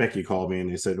Becky called me, and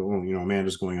they said, "Oh,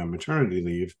 Amanda's going on maternity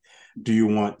leave. Do you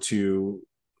want to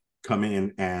come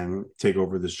in and take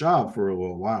over this job for a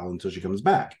little while until she comes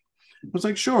back?" I was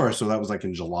like, "Sure." So that was like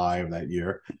in July of that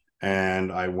year.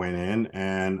 And I went in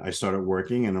and I started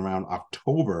working. And around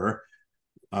October,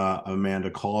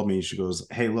 Amanda called me. She goes,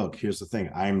 "Hey, look, here's the thing.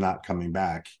 I'm not coming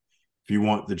back. If you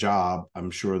want the job, I'm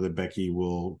sure that Becky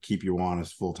will keep you on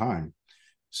as full time."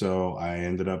 So I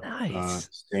ended up Nice.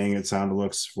 staying at Sound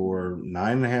Deluxe for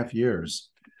 9.5 years.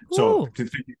 So Woo.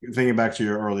 thinking back to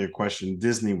your earlier question,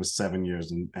 Disney was 7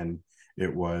 years, and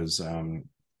it was Sound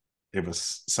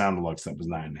Deluxe that was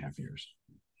 9.5 years.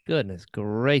 Goodness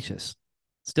gracious.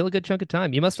 Still a good chunk of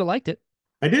time. You must have liked it.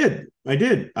 I did. I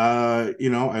did. I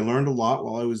learned a lot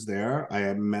while I was there. I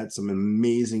had met some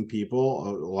amazing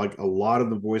people, like a lot of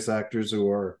the voice actors who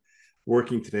are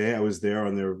working today. I was there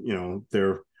on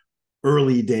their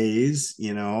early days.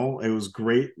 It was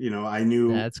great. I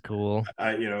knew, That's cool.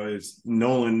 it's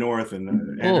Nolan North and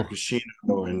Andrew Oh,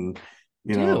 Cascino and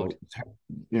you know,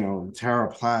 dude.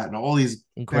 Tara Platt and all these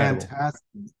Incredible.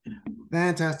 fantastic,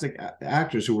 fantastic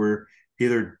actors who were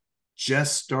either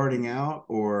just starting out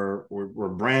or were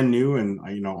brand new. And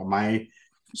my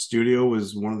studio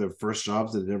was one of the first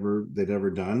jobs they'd ever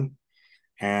done,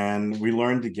 and we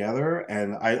learned together.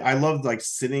 And I loved like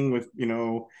sitting with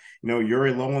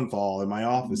Yuri Lowenthal in my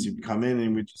office. He'd come in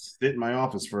and we'd just sit in my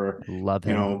office for Love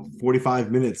him.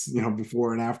 45 minutes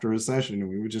before and after a session, and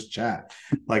we would just chat.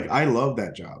 Like, I love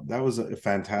that job. That was a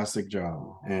fantastic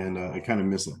job, and I kind of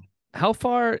miss it. How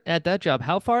far at that job,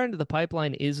 how far into the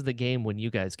pipeline is the game when you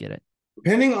guys get it?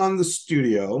 Depending on the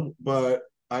studio, but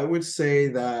I would say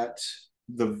that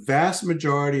the vast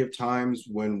majority of times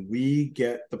when we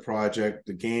get the project,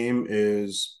 the game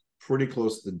is pretty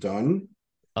close to done.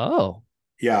 Oh,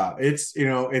 Yeah, it's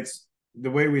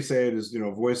the way we say it is,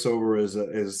 voiceover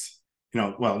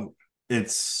well,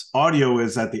 it's audio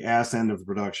is at the ass end of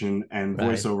production, and right.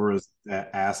 voiceover is at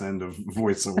ass end of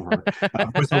voiceover.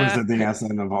 Voiceover is at the ass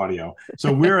end of audio.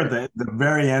 So we're at the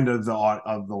very end of the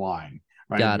line,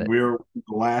 right? Got it. We're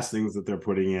the last things that they're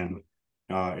putting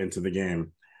into the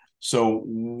game. So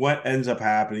what ends up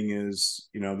happening is,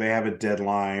 they have a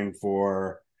deadline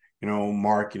for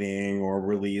marketing or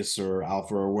release or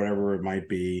alpha or whatever it might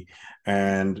be.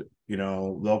 And,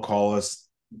 they'll call us,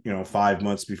 5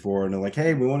 months before, and they're like,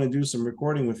 "Hey, we want to do some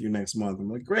recording with you next month." I'm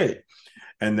like, "Great."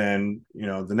 And then,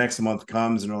 the next month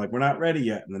comes and they're like, "We're not ready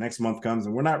yet." And the next month comes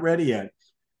and we're not ready yet.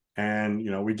 And,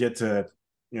 we get to,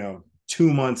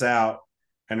 2 months out,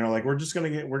 and they're like, we're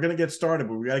going to get started,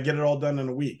 but we got to get it all done in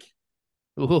a week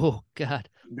Oh, God.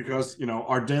 because,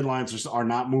 our deadlines are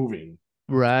not moving.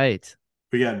 Right.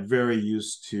 We got very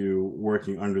used to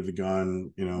working under the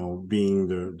gun, being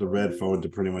the red phone to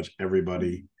pretty much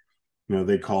everybody.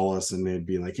 They call us and they'd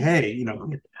be like, "Hey,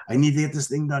 I need to get this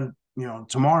thing done,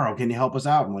 tomorrow. Can you help us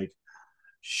out?" I'm like,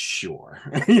 "Sure."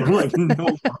 Like,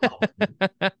 no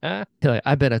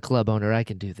I've been a club owner. I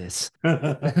can do this.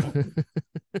 problem.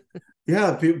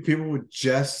 Yeah, people would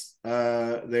just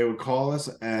they would call us,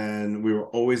 and we were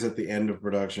always at the end of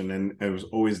production, and it was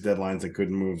always deadlines that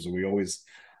couldn't move, so we always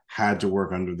had to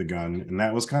work under the gun. And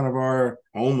that was kind of our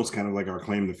almost kind of like our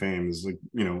claim to fame, is like,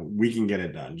 we can get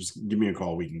it done. Just give me a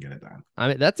call, we can get it done. I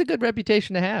mean, that's a good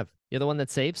reputation to have. You're the one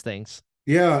that saves things.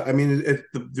 Yeah, I mean,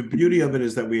 the beauty of it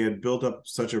is that we had built up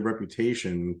such a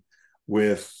reputation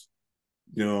with,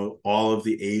 all of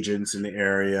the agents in the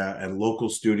area and local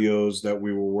studios that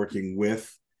we were working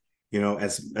with,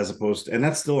 as opposed to, and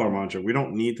that's still our mantra. We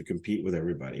don't need to compete with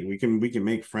everybody. We can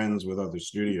make friends with other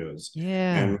studios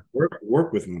and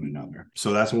work with one another.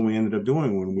 So that's what we ended up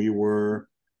doing when we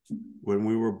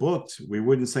were booked. We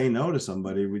wouldn't say no to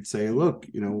somebody. We'd say, look,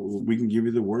 we can give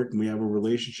you the work, and we have a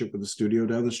relationship with the studio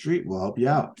down the street. We'll help you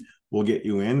out. We'll get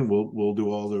you in. We'll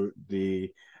do all the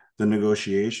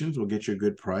negotiations. We'll get you a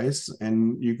good price,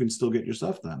 and you can still get your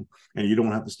stuff done. And you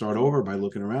don't have to start over by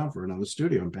looking around for another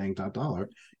studio and paying top dollar.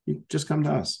 You just come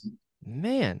to us.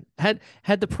 Man, had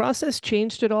the process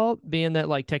changed at all, being that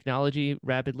like technology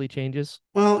rapidly changes?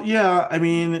 Well, yeah, I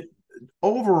mean,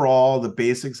 overall, the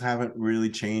basics haven't really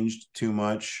changed too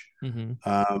much.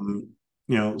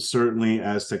 Certainly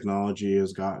as technology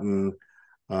has gotten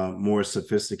more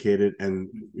sophisticated, and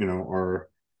our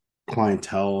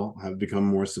clientele have become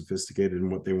more sophisticated in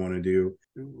what they want to do.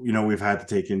 We've had to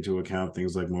take into account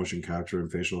things like motion capture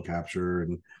and facial capture,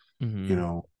 and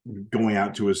going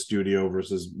out to a studio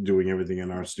versus doing everything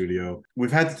in our studio.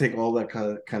 We've had to take all that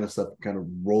kind of stuff, kind of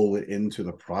roll it into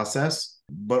the process.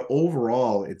 But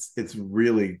overall, it's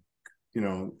really,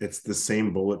 it's the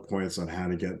same bullet points on how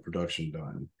to get production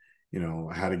done,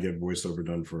 how to get voiceover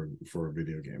done for a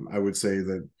video game. I would say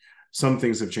that some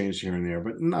things have changed here and there,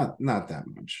 but not that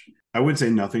much. I would say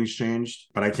nothing's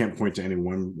changed, but I can't point to any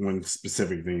one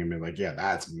specific thing and be like, yeah,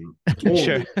 that's totally.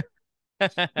 Sure.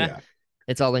 Yeah.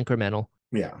 It's all incremental.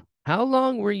 Yeah. How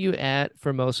long were you at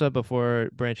Formosa before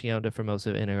branching out to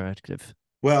Formosa Interactive?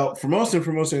 Well, Formosa and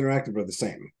Formosa Interactive are the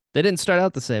same. They didn't start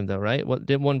out the same though, right? What,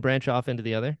 did one branch off into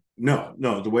the other? No.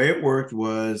 The way it worked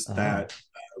was that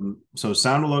so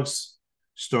Sound Deluxe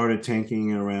started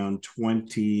tanking around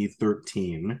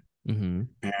 2013. And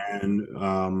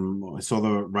I saw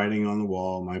the writing on the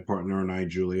wall. My partner and I,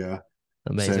 Julia,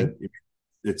 said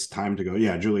it's time to go.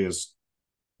 Yeah, Julia's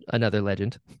another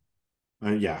legend.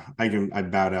 Yeah, I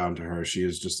bow down to her. She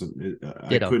is just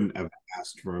I couldn't have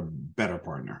asked for a better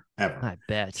partner ever. I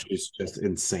bet. She's just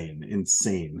insane.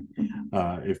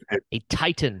 If a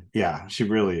titan. Yeah, she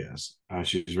really is.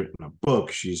 She's written a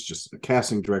book. She's just a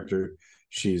casting director.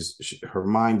 Her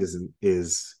mind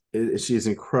she's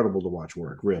incredible to watch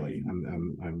work. Really,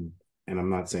 I'm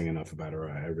not saying enough about her.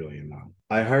 I really am not.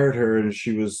 I hired her, and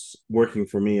she was working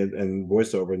for me and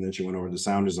voiceover, and then she went over to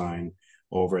sound design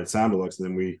over at Sound Deluxe, and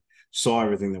then we saw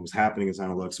everything that was happening in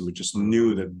Sound Deluxe, and we just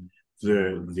knew that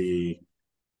the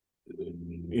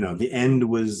end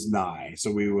was nigh.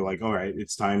 So we were like, all right,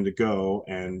 it's time to go.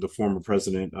 And the former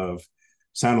president of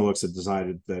Sound Deluxe had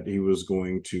decided that he was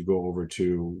going to go over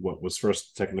to what was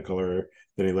first Technicolor,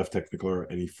 then he left Technicolor,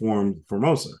 and he formed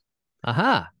Formosa.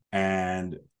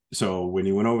 And so when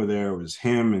he went over there, it was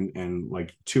him and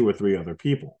like 2 or 3 other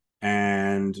people.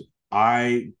 And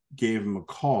I gave him a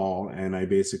call, and I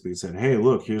basically said, hey,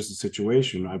 look, here's the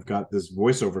situation. I've got this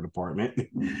voiceover department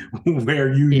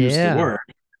where you used to work.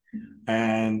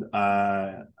 And,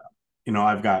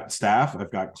 I've got staff,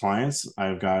 I've got clients,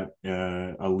 I've got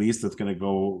a lease that's going to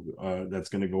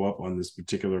go up on this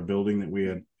particular building that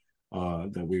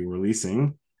we were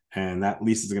leasing. And that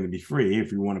lease is going to be free.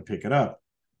 If you want to pick it up,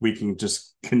 we can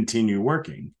just continue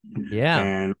working. Yeah.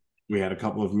 And we had a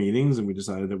couple of meetings, and we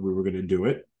decided that we were going to do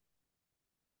it.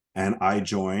 And I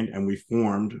joined, and we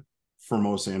formed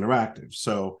Formosa Interactive.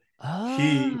 So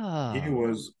he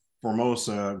was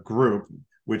Formosa Group,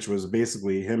 which was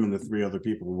basically him and the 3 other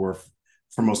people were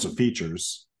Formosa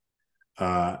Features.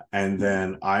 And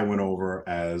then I went over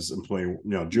as employee,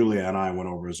 Julia and I went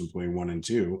over as employee 1 and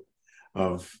 2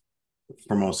 of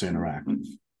Formosa Interactive.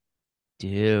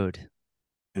 Dude.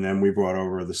 And then we brought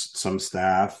over some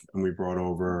staff, and we brought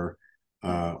over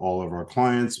all of our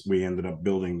clients. We ended up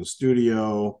building the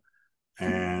studio,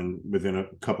 and within a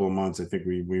couple of months, I think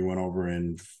we went over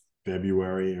in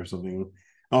February or something.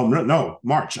 Oh no,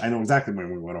 March. I know exactly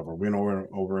when we went over. We went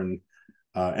over in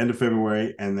end of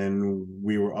February, and then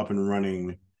we were up and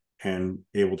running and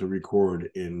able to record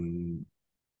in,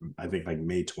 I think, like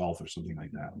May 12th or something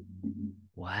like that.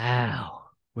 Wow.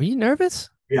 Were you nervous?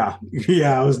 Yeah,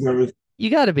 I was nervous. You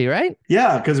got to be, right?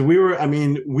 Yeah, because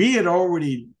we had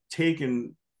already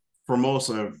taken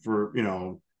Formosa for,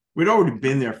 we'd already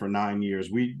been there for 9 years.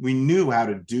 We knew how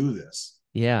to do this.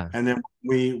 Yeah. And then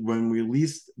when we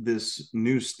leased this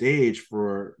new stage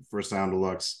for Sound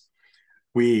Deluxe,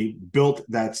 we built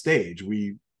that stage.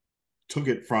 We took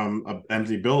it from an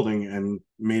empty building and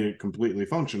made it completely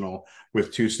functional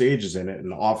with 2 stages in it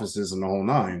and offices and the whole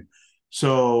 9.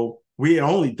 So we had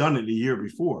only done it a year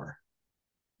before.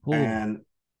 Ooh. And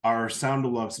our Sound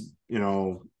Deluxe,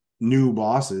 new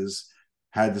bosses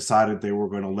had decided they were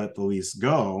going to let the lease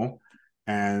go.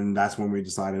 And that's when we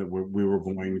decided we were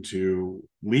going to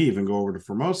leave and go over to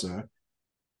Formosa.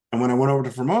 And when I went over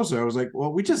to Formosa, I was like,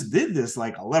 well, we just did this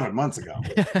like 11 months ago.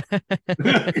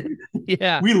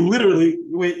 Yeah. We literally,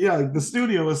 the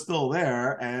studio was still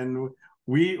there, and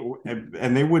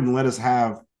they wouldn't let us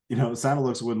have,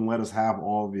 Santalux wouldn't let us have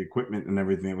all the equipment and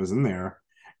everything that was in there,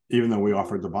 even though we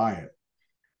offered to buy it.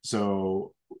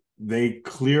 So they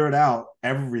cleared out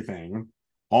everything,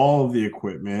 all of the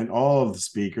equipment, all of the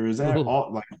speakers, Ooh.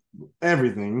 all like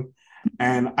everything.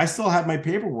 And I still have my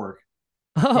paperwork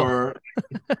Oh, for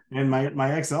and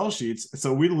my Excel sheets.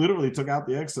 So we literally took out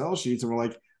the Excel sheets and we're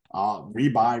like,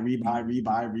 rebuy, and we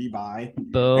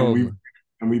boom.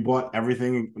 bought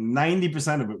everything.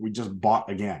 90% of it we just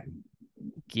bought again.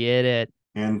 Get it.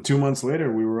 And 2 months later,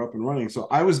 we were up and running.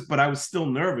 But I was still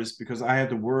nervous because I had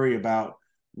to worry about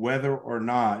whether or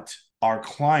not our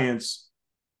clients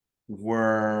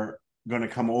were going to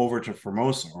come over to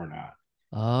Formosa or not.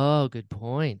 Oh, good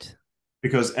point.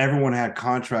 Because everyone had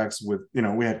contracts with,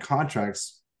 we had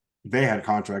contracts, they had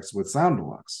contracts with Sound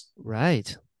Deluxe.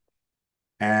 Right.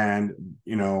 And,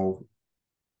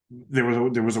 there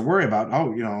was a worry about,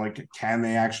 like, can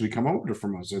they actually come over to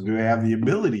Formosa? Do they have the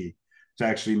ability to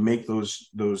actually make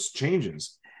those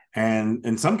changes? And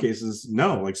in some cases,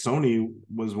 no. Like Sony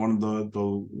was one of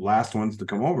the last ones to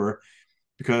come over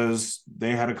because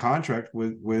they had a contract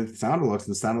with Sound Deluxe,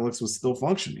 and Sound Deluxe was still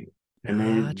functioning, and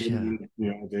Gotcha.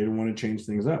 they didn't want to change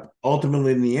things up.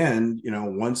 Ultimately, in the end,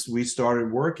 once we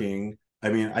started working, I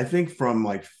mean, I think from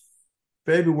like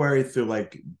February through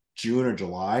like June or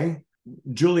July,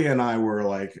 Julia and I were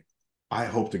like, I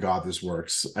hope to God this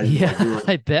works. Yeah, We were,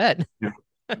 I bet.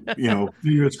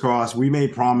 fingers crossed. We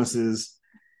made promises,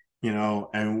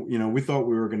 and we thought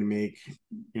we were going to make,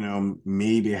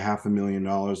 maybe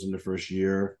 $500,000 in the first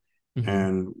year, Mhm.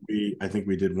 and I think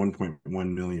we did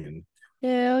 1.1 million.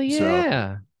 Hell So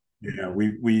yeah. yeah,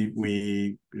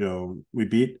 we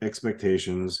beat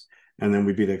expectations, and then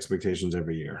we beat expectations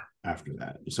every year after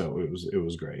that. So it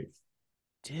was great.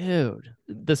 Dude,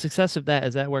 the success of that,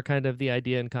 is that where kind of the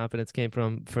idea and confidence came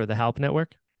from for the Halp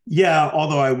network? Yeah,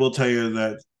 although I will tell you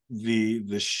that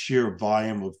the sheer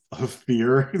volume of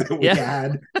fear that we Yeah.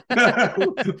 had,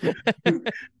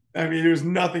 I mean, there's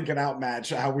nothing can outmatch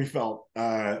how we felt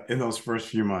in those first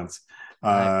few months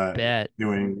I uh, bet.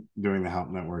 doing the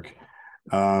Halp Network.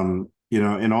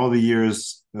 In all the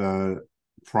years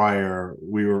prior,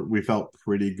 we felt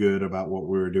pretty good about what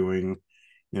we were doing.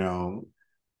 You know,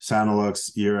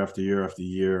 Santalux year after year after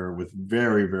year, with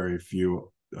very very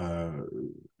few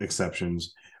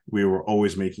exceptions, we were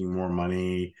always making more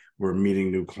money. We're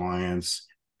meeting new clients.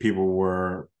 People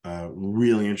were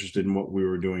really interested in what we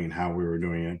were doing and how we were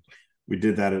doing it. We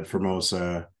did that at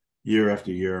Formosa year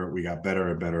after year. We got better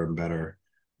and better and better.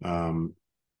 Um,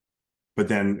 but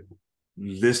then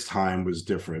this time was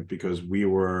different because we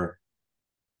were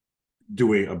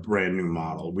doing a brand new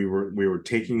model. We were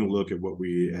taking a look at what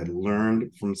we had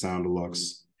learned from Sound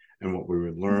Deluxe and what we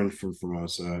had learned from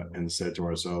Formosa, and said to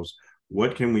ourselves,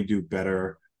 what can we do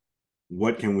better?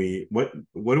 What do we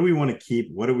want to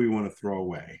keep? What do we want to throw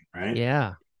away? Right.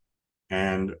 Yeah.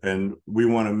 And we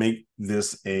want to make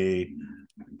this a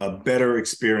better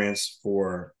experience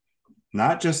for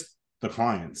not just the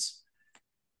clients,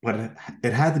 but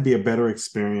it had to be a better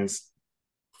experience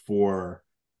for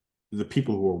the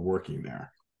people who are working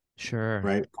there, Sure.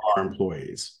 right? Our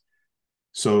employees.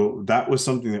 So that was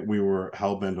something that we were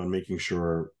hell-bent on making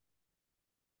sure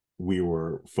we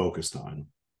were focused on.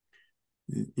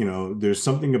 There's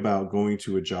something about going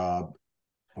to a job,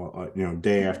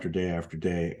 day after day after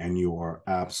day, and you are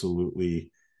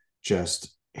absolutely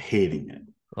just hating it,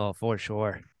 Oh, for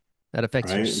sure. That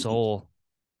affects your right? soul.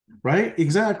 Right?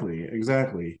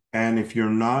 Exactly. And if you're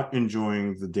not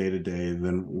enjoying the day to day,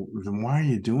 then why are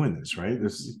you doing this, right?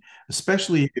 This,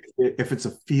 especially if it's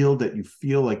a field that you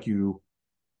feel like you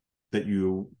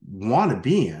want to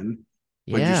be in,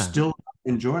 but you're Yeah. still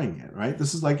enjoying it, right?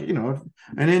 This is like, if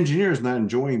an engineer is not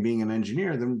enjoying being an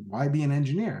engineer, then why be an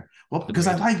engineer? Well, because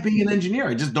I Agreed. like being an engineer.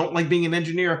 I just don't like being an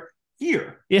engineer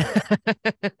here, Yeah.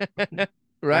 right?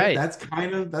 Right.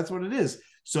 That's what it is.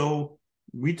 So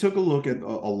we took a look at a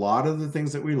lot of the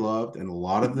things that we loved and a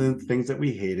lot of the things that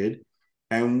we hated,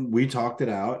 and we talked it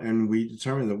out, and we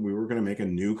determined that we were going to make a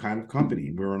new kind of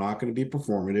company. We were not going to be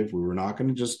performative. We were not going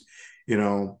to just,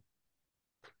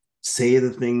 say the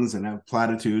things and have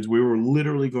platitudes. We were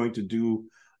literally going to do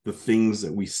the things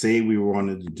that we say we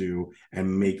wanted to do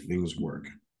and make things work.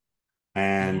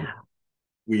 And Yeah.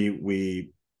 we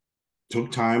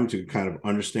took time to kind of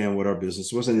understand what our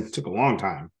business was, and it took a long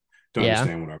time to Yeah.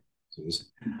 understand what our business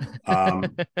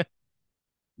is.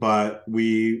 But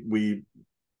we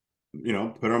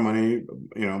put our money,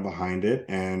 behind it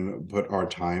and put our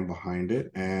time behind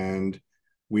it. And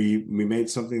we made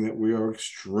something that we are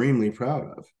extremely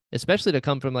proud of. Especially to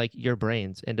come from like your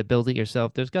brains and to build it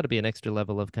yourself. There's got to be an extra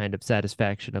level of kind of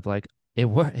satisfaction of like it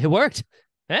worked.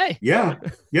 Hey. Yeah.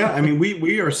 Yeah. I mean,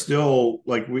 we are still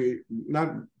like, we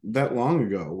not that long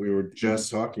ago, we were just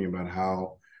talking about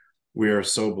how we are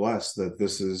so blessed that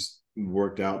this has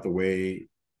worked out the way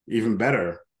even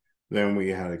better than we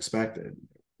had expected.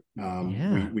 We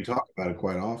Yeah. we talk about it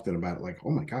quite often about like, oh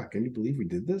my God, can you believe we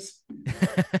did this?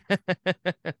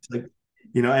 It's like,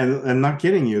 and not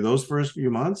kidding you, those first few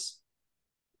months,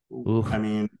 I Ooh.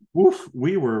 mean, woof,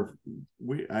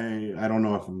 I don't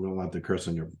know if I'm gonna let the curse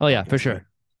on your Oh yeah, for podcast. sure.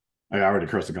 I already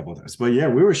cursed a couple of times, but yeah,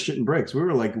 we were shitting bricks. We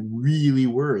were like really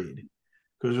worried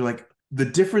because we're like the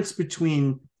difference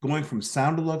between going from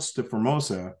Sound Deluxe to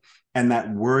Formosa and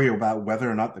that worry about whether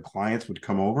or not the clients would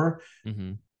come over.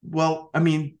 Mm-hmm. Well, I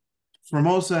mean,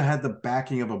 Formosa had the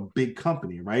backing of a big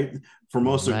company, right?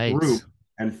 Formosa Group Right.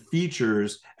 and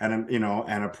features and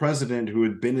a president who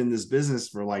had been in this business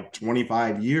for like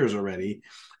 25 years already,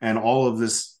 and all of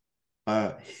this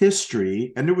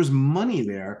history, and there was money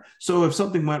there. So if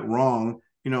something went wrong,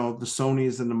 the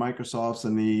Sonys and the Microsofts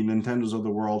and the Nintendos of the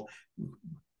world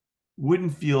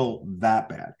wouldn't feel that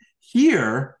bad.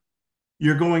 Here,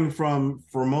 you're going from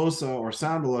Formosa or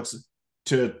Sound Deluxe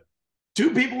to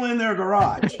two people in their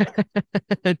garage.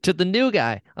 To the new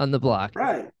guy on the block.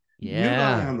 Right. New guy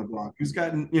Yeah. on the block who's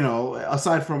gotten,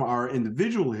 aside from our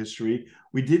individual history,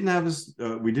 we didn't have a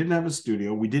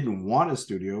studio. We didn't want a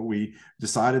studio. We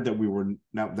decided that we were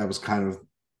now that was kind of,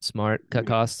 Smart. Cut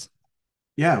costs.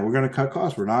 yeah, we're going to cut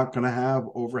costs. We're not going to have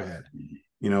overhead.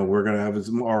 We're going to have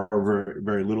more very,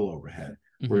 very little overhead.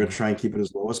 We're going Mm-hmm. to try and keep it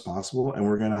as low as possible, and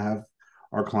we're going to have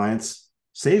our clients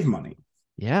save money.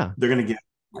 Yeah. They're going to get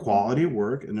quality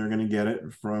work, and they're going to get it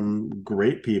from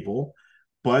great people,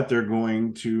 but they're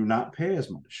going to not pay as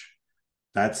much.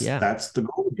 That's Yeah. that's the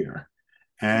goal here.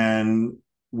 And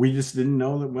we just didn't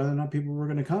know that whether or not people were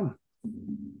going to come.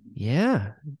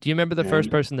 Yeah. Do you remember the first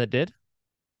And person that did?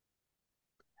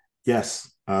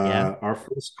 yes, Yeah. our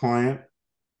first client,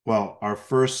 well,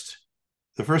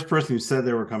 the first person who said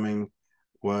they were coming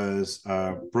was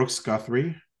Brooks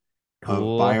Guthrie of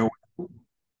Cool. Bio,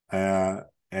 uh,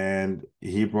 and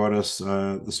he brought us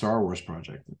the Star Wars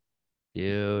project.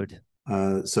 Dude.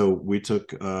 So we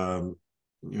took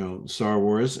Star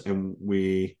Wars, and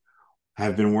we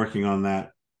have been working on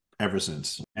that ever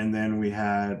since. And then we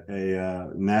had a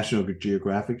National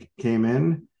Geographic came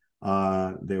in.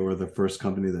 They were the first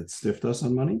company that stiffed us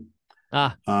on money.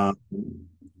 Ah, Um,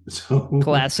 so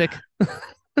classic.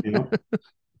 you know,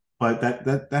 but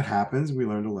that happens. We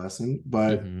learned a lesson.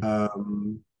 But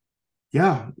Mm-hmm.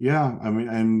 yeah, yeah. I mean,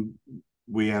 and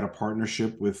we had a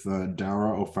partnership with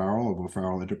Dara O'Farrell of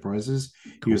O'Farrell Enterprises.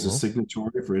 He was a Cool.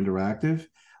 signatory for Interactive,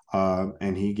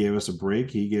 and he gave us a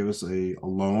break. He gave us a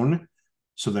loan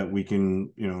so that we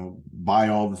can, buy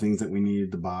all the things that we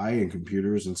needed to buy and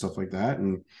computers and stuff like that.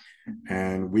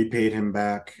 And we paid him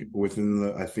back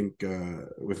I think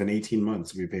within 18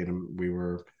 months. We paid him. We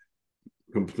were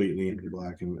completely into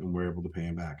black, and we're able to pay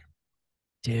him back.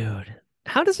 Dude,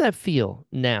 how does that feel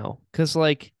now? Because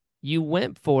like you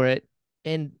went for it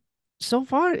and so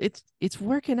far it's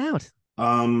working out.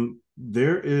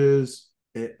 There is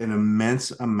an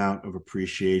immense amount of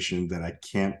appreciation that I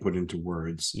can't put into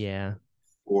words Yeah.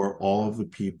 for all of the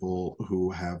people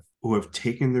who have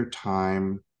taken their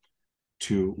time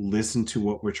to listen to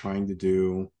what we're trying to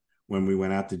do. When we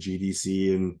went out to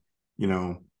GDC, and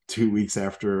 2 weeks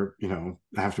after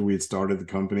we had started the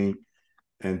company,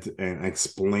 and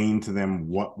explained to them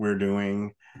what we're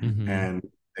doing, Mm-hmm. and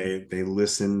they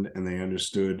listened, and they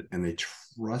understood, and they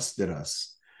trusted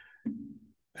us.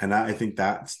 And I think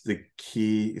that's the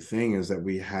key thing, is that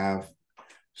we have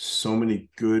so many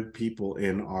good people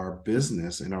in our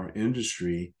business, in our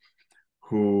industry,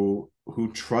 who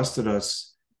trusted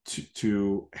us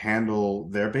to handle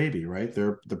their baby, right?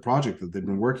 The project that they've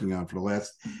been working on for the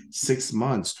last 6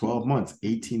 months, 12 months,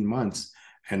 18 months.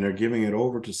 And they're giving it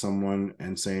over to someone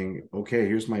and saying, okay,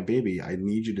 here's my baby. I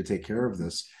need you to take care of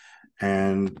this.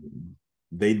 And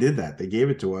they did that. They gave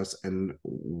it to us, and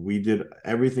we did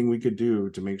everything we could do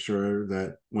to make sure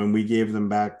that when we gave them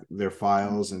back their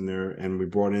files and we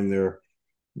brought in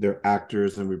their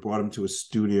actors, and we brought them to a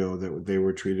studio, that they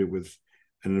were treated with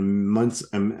an immense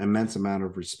amount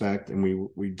of respect, and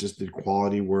we just did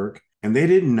quality work. And they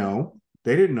didn't know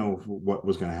what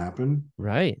was going to happen.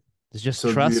 Right. There's just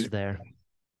So trust there.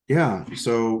 yeah,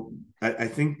 so I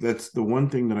think that's the one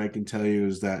thing that I can tell you,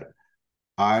 is that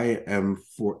I am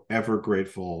forever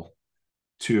grateful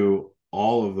to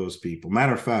all of those people.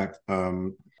 Matter of fact,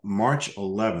 March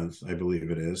 11th, I believe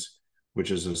it is,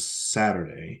 which is a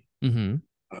Saturday, Mm-hmm.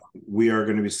 we are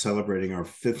going to be celebrating our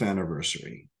 5th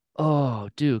anniversary. Oh,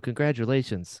 dude,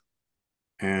 congratulations.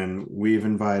 And we've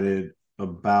invited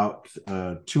about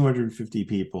 250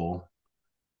 people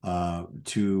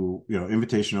to,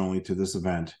 invitation only to this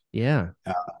event, Yeah.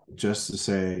 just to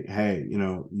say, hey,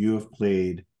 you have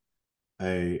played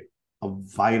a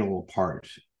vital part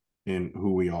in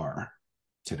who we are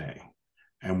today,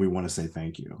 and we want to say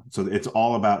thank you. So it's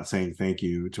all about saying thank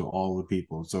you to all the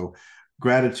people. So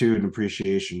gratitude and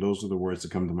appreciation, those are the words that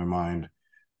come to my mind.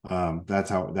 That's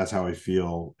how I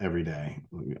feel every day.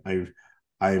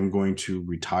 I am going to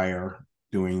retire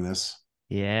doing this.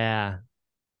 Yeah.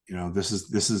 This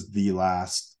is the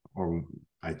last, or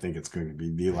I think it's going to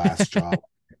be the last job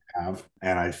I have,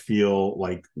 and I feel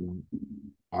like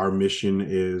our mission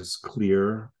is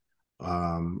clear.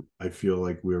 I feel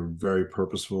like we're very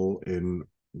purposeful in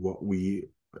what we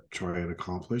try and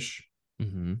accomplish,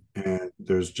 Mm-hmm. and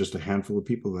there's just a handful of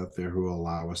people out there who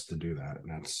allow us to do that, and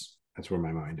that's where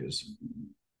my mind is.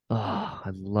 Oh,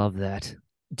 I love that.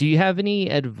 Do you have any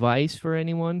advice for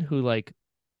anyone who like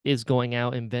is going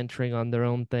out and venturing on their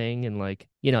own thing and like,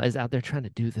 is out there trying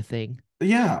to do the thing?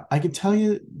 Yeah, I can tell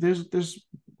you there's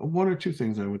one or two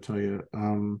things I would tell you,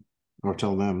 or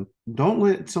tell them. Don't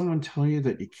let someone tell you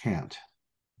that you can't.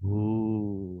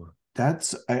 Ooh.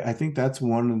 I think that's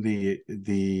one of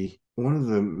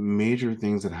the major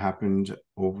things that happened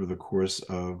over the course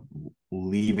of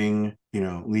leaving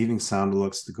Sound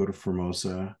Deluxe to go to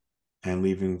Formosa, and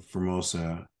leaving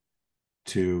Formosa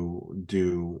to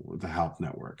do the Halp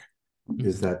network,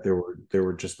 is Mm-hmm. that there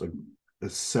were just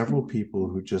several people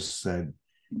who just said,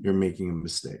 you're making a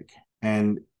mistake,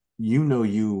 and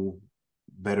you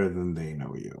better than they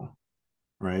know you,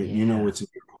 right? You know Yeah. what's in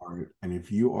your heart, and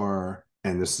if you are,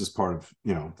 and this is part of,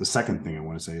 the second thing I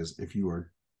want to say is, if you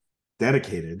are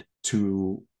dedicated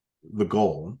to the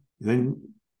goal, then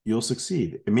you'll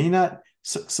succeed. It may not,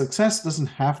 success doesn't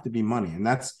have to be money, and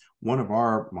that's one of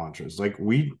our mantras. Like,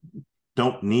 we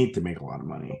don't need to make a lot of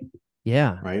money,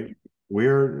 Yeah. right?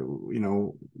 We're,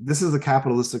 this is a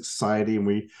capitalistic society, and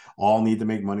we all need to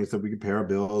make money so we can pay our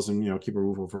bills and, keep a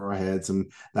roof over our heads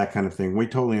and that kind of thing. We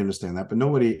totally understand that,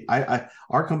 but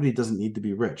our company doesn't need to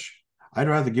be rich. I'd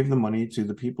rather give the money to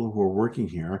the people who are working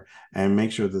here and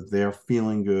make sure that they're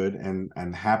feeling good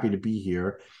and happy to be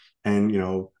here, and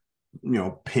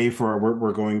pay for.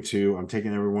 We're going to. I'm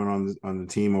taking everyone on the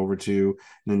team over to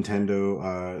new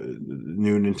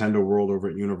Nintendo World over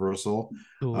at Universal.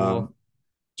 Cool. Um,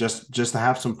 just to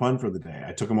have some fun for the day.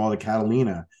 I took them all to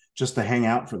Catalina just to hang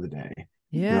out for the day,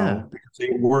 Yeah. because they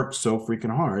worked so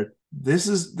freaking hard. This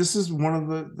is one of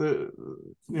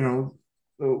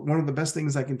one of the best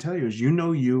things I can tell you is,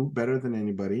 you better than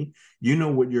anybody. You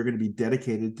know what you're going to be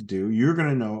dedicated to do. You're going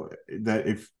to know that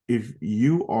if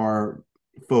you are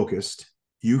focused,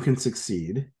 you can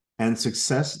succeed. And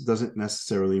success doesn't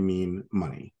necessarily mean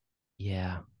money,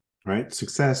 Yeah. right?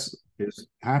 Success is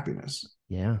happiness.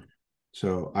 Yeah.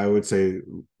 So I would say,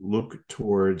 look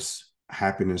towards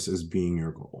happiness as being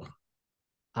your goal.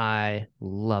 I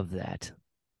love that.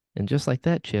 And just like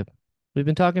that, Chip, we've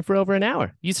been talking for over an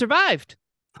hour. You survived.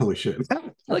 Holy shit.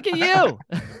 Look at you.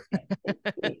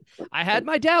 I had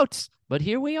my doubts, but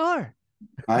here we are.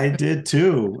 I did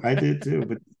too. I did too.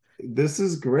 But this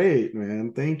is great,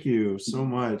 man. Thank you so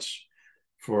much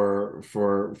for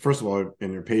first of all,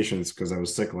 and your patience, because I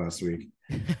was sick last week.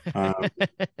 Um,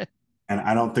 and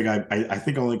I don't think I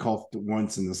think I only called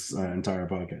once in this entire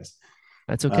podcast.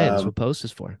 That's okay. That's Um, what post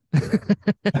is for.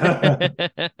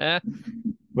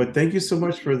 but thank you so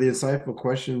much for the insightful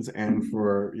questions, and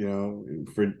for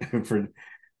for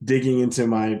digging into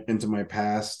my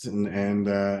past,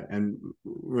 and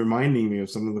reminding me of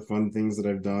some of the fun things that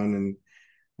I've done,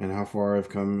 and how far I've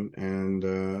come, and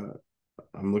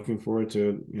I'm looking forward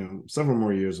to several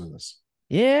more years of this.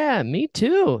 Yeah, me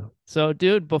too. So,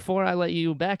 dude, before I let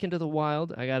you back into the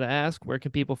wild, I gotta ask, where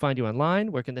can people find you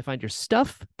online? Where can they find your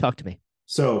stuff? Talk to me.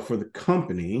 So for the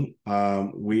company,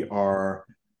 we are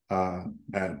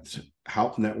at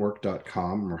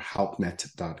halpnetwork.com or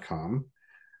halpnet.com.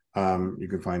 You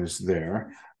can find us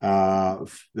there.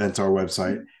 That's our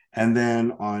website. And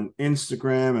then on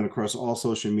Instagram and across all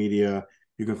social media,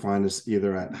 you can find us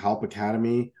either at Halp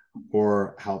Academy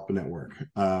or Halp Network.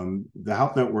 The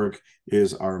Halp Network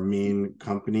is our main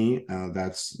company.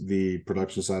 That's the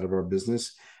production side of our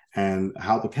business. And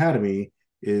Halp Academy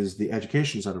is the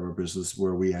education side of our business,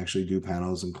 where we actually do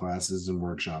panels and classes and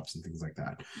workshops and things like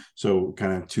that. So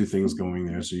kind of two things going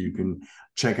there. So you can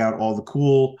check out all the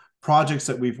cool projects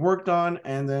that we've worked on.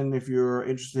 And then if you're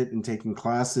interested in taking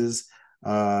classes,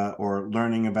 or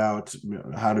learning about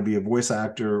how to be a voice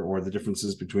actor or the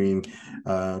differences between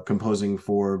composing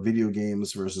for video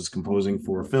games versus composing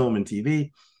for film and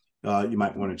TV, you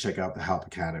might want to check out the Halp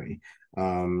Academy.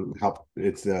 Halp,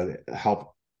 it's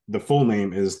Halp. The full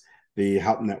name is the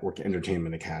Halp Network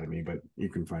Entertainment Academy, but you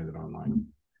can find it online.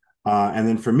 And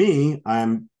then for me,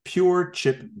 I'm Pure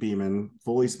Chip Beaman,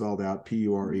 fully spelled out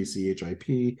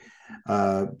Purachip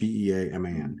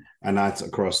Beaman, and that's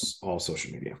across all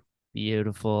social media.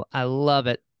 Beautiful. I love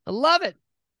it. I love it.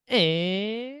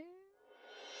 And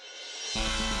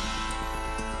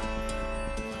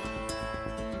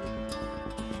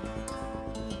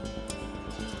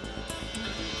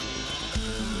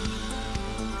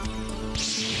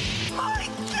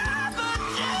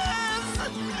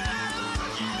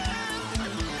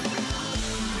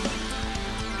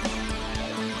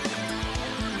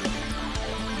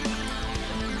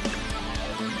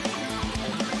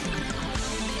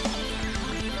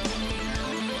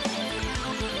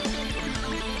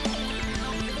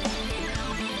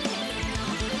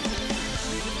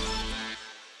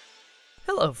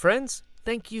hello, friends.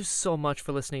 Thank you so much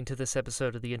for listening to this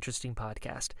episode of the Interesting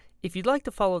Podcast. If you'd like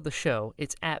to follow the show,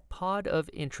 it's at Pod of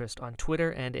Interest on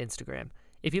Twitter and Instagram.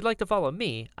 If you'd like to follow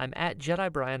me, I'm at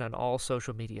Jedi Brian on all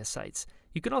social media sites.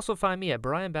 You can also find me at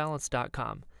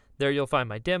brianballance.com. There you'll find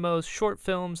my demos, short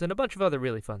films, and a bunch of other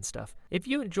really fun stuff. If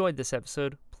you enjoyed this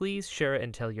episode, please share it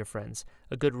and tell your friends.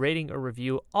 A good rating or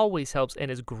review always helps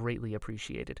and is greatly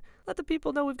appreciated. Let the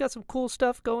people know we've got some cool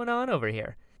stuff going on over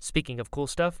here. Speaking of cool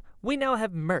stuff, we now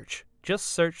have merch. Just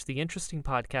search The Interesting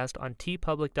Podcast on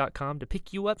tpublic.com to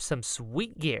pick you up some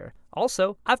sweet gear.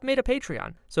 Also, I've made a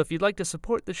Patreon, so if you'd like to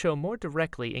support the show more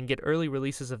directly and get early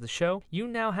releases of the show, you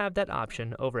now have that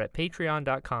option over at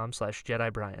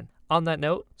patreon.com/JediBrian. On that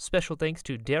note, special thanks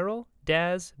to Daryl,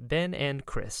 Daz, Ben, and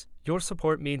Chris. Your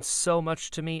support means so much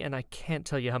to me, and I can't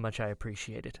tell you how much I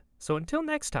appreciate it. So until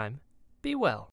next time, be well.